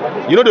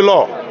 You know the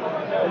law.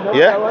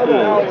 Yeah?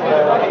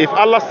 If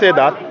Allah said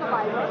that,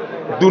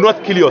 do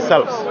not kill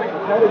yourselves.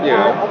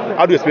 Yeah.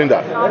 How do you explain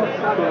that?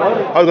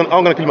 How am I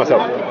gonna kill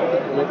myself?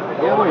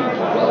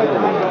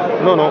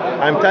 No,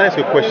 I'm trying to ask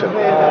you a question.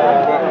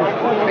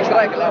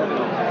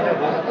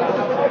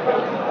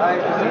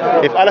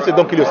 If Allah said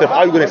don't kill yourself, how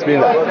are you going to explain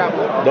that?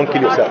 Don't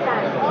kill yourself. You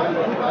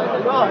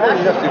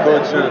have to go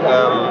to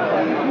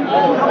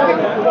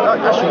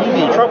actually you'd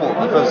be in trouble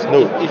because No.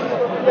 if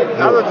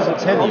Allah doesn't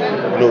tell you,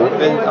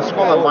 then a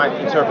scholar might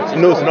interpret it.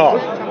 No, it's not.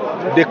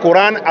 The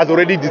Quran has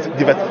already it has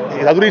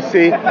already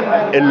said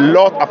a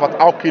lot about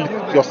how kill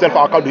yourself.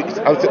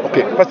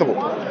 Okay, first of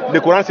all, the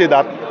Quran says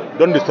that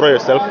don't destroy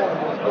yourself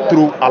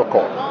through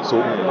alcohol.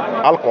 So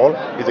alcohol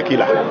is a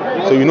killer.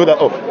 So you know that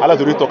Allah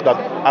has already talked that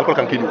alcohol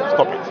can kill you.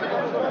 Stop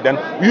it. Then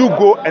you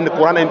go and the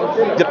Quran and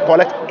just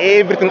collect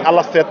everything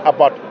Allah said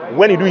about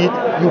when you do it,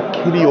 you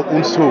kill your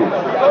own soul.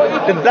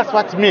 Then that's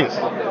what it means.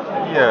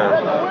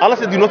 Yeah. Allah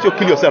said do not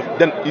kill yourself.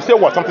 Then you say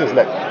what? Something is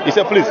left. He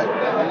said please,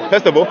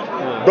 first of all,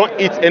 don't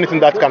eat anything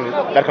that can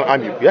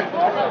harm you. Yeah.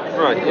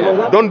 Right.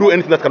 Yeah. Don't do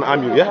anything that can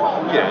harm you. Yeah.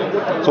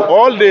 Yeah. So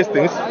all these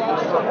things,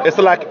 it's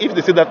like if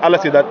they say that Allah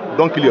said that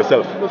don't kill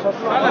yourself.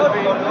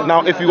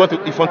 Now if you want to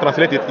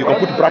translate it, you can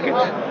put bracket,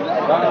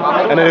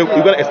 and then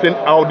you're gonna explain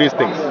all these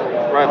things.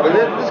 Right, but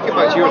let's get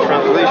back to your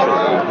translation.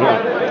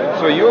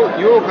 So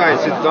your guy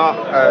said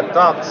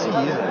dark sea,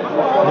 isn't it?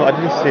 No, I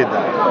didn't say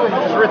that.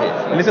 Just read it.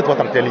 Listen to what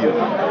I'm telling you.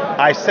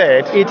 I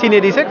said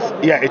 1886?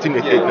 yeah,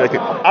 1888.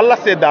 Allah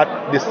said that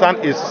the sun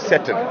is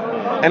setting,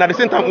 and at the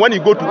same time, when you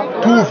go to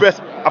 2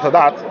 verses after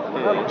that,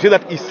 you see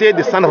that he said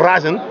the sun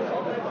rising.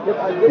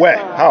 Where?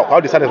 How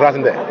the sun is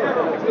rising there?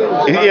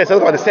 He says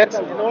about the set.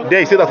 There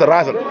he said that's a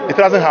rising. It's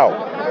rising how?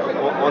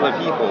 On the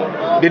people.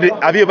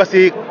 Have you ever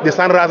seen the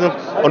sun rising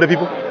on the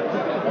people?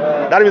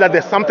 That means that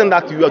there's something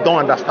that you don't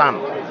understand.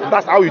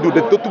 That's how you do.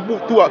 The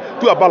two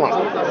are balanced.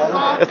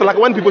 It's like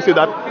when people say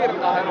that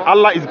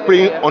Allah is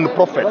praying on the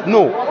prophet.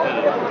 No,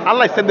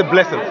 Allah is sending the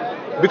blessings.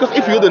 Because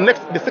if you do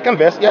the second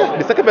verse,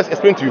 the second verse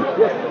explains to you.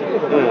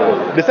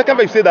 The second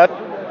verse say that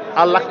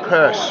Allah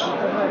curse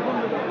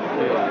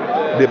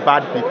the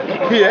bad people.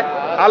 Here,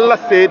 Allah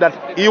say that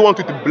He wants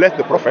you to bless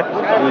the prophet,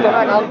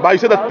 but you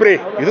say that pray.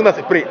 You think that's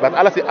a pray, but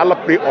Allah say Allah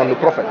pray on the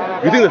prophet.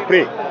 You think that's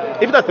pray.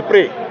 If that's a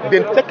pray,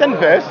 then second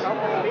verse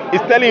is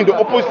telling you the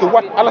opposite to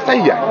what Allah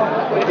said here.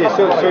 Okay,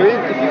 so if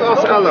you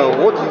ask Allah,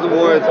 what does the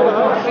word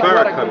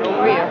barakah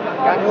mean?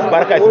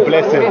 Barakah is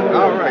blessing.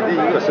 Oh, right, there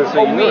you go. So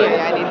you know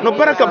it. No,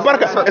 barakah.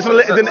 It's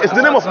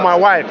the name of my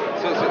wife.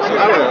 So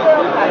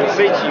Allah will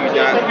say to you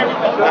that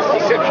that's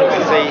deception to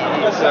say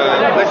it's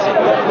a blessing,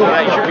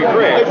 and it should be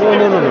prayer.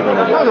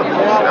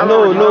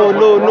 No.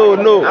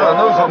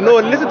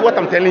 Listen to what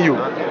I'm telling you.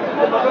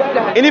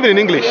 And even in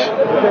English,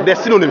 they're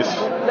synonyms.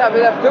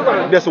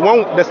 There's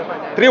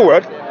 3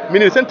 words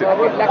meaning the same thing.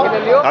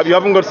 You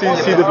haven't got to see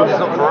this one. It's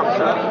not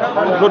corruption.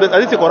 No, I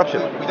didn't say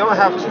corruption. We don't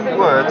have 2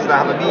 words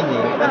that have a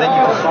meaning, and then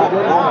you can swap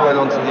one word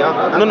onto the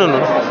other.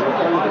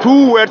 No.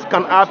 3 words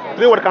can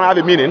have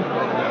a meaning,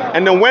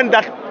 and then when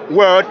that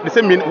word, the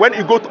same meaning, when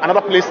you go to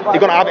another place, it's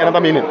gonna have another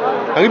meaning.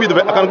 I can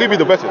give you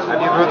the verses.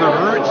 Have you heard the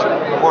root?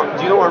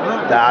 Do you know what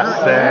root?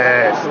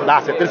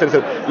 That's it. Listen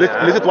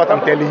to what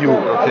I'm telling you.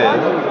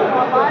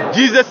 Okay.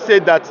 Jesus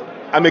said that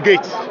I'm a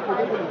gate.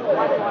 Okay.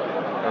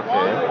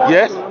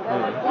 Yes.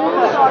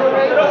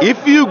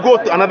 If you go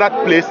to another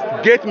place,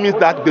 gate means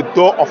that the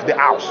door of the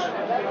house.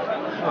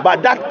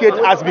 But that gate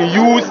has been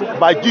used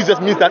by Jesus,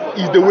 means that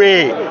is the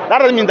way. That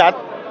doesn't mean that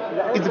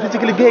it's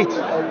physically gate.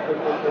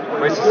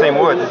 But it's the same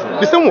word, isn't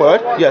it? The same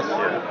word, yes.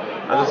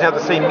 And does it have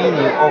the same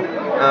meaning of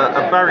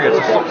a barrier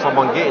to stop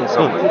someone getting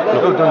somewhere?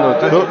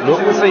 No. Is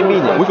it the same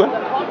meaning? Which one?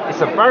 It's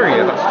a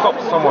barrier that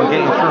stops someone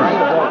getting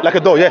through. Like a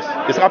door, yes.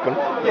 It's happened.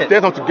 Yes.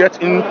 There's them to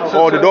get in,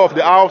 or the door of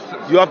the house,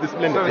 you have this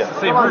blend. So it's the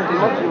same route,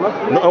 isn't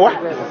it? No, what?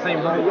 It's the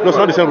same route. No, it's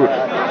not the same route.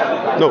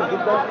 No,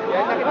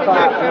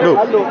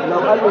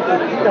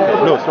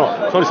 it's not.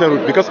 It's not the same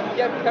route. Because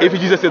if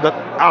Jesus said that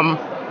I'm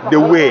the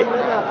way,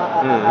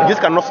 Jesus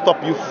cannot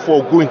stop you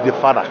for going to the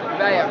Father.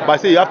 But I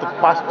say you have to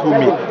pass through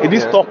me. It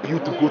didn't stop you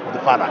to go to the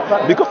Father.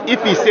 Because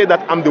if he said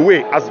that I'm the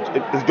way, as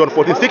John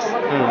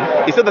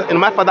 14:6, he said that in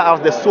my Father's house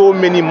there's so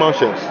many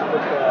mansions.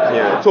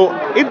 Yeah. So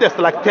if there's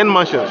like 10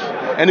 mansions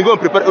and you're going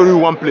to prepare only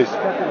one place,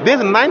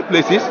 there's 9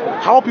 places,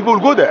 how people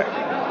will go there?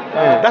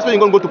 That's when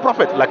you're going to go to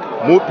prophet, like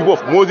people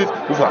of Moses,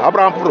 people of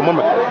Abraham, people of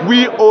Muhammad.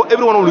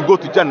 Everyone will go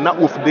to Jannah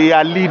with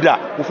their leader,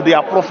 with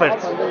their prophet.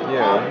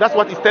 Yeah. That's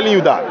what he's telling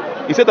you that.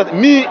 He said that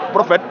me,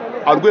 prophet,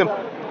 I'll go and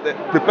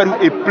prepare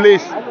a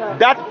place.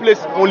 That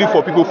place only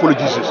for people who follow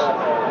Jesus.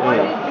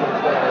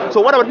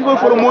 So what about people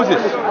who follow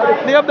Moses?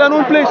 They have their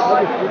own place.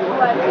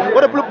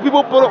 What about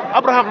people who follow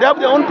Abraham? They have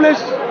their own place.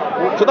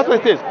 So that's what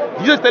it says.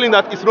 Jesus is telling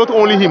that it's not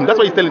only him. That's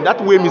what he's telling. That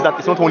way means that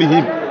it's not only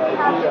him.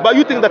 But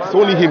you think that it's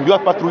only him. You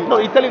have passed through. No,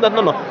 he's telling that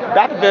no.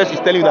 That verse is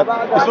telling that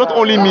it's not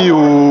only me,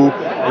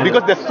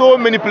 because there's so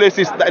many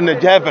places in the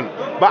heaven.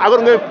 But I'm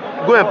going to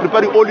go and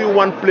prepare only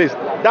one place.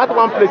 That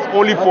one place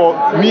only for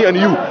me and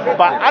you.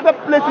 But other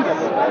places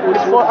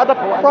is for other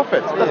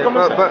prophets. That's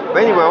but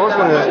anyway, I was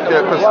going to,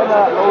 because I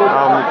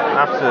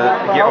have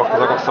to get off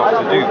because I've got stuff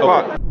to do.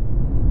 But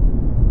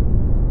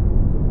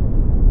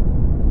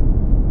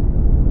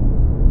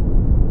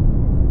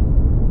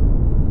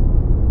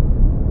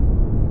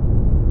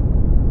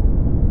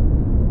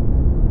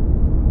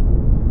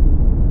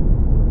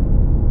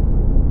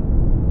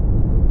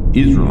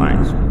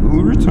Israelites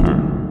will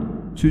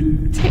return to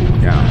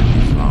take down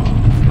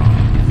Islam.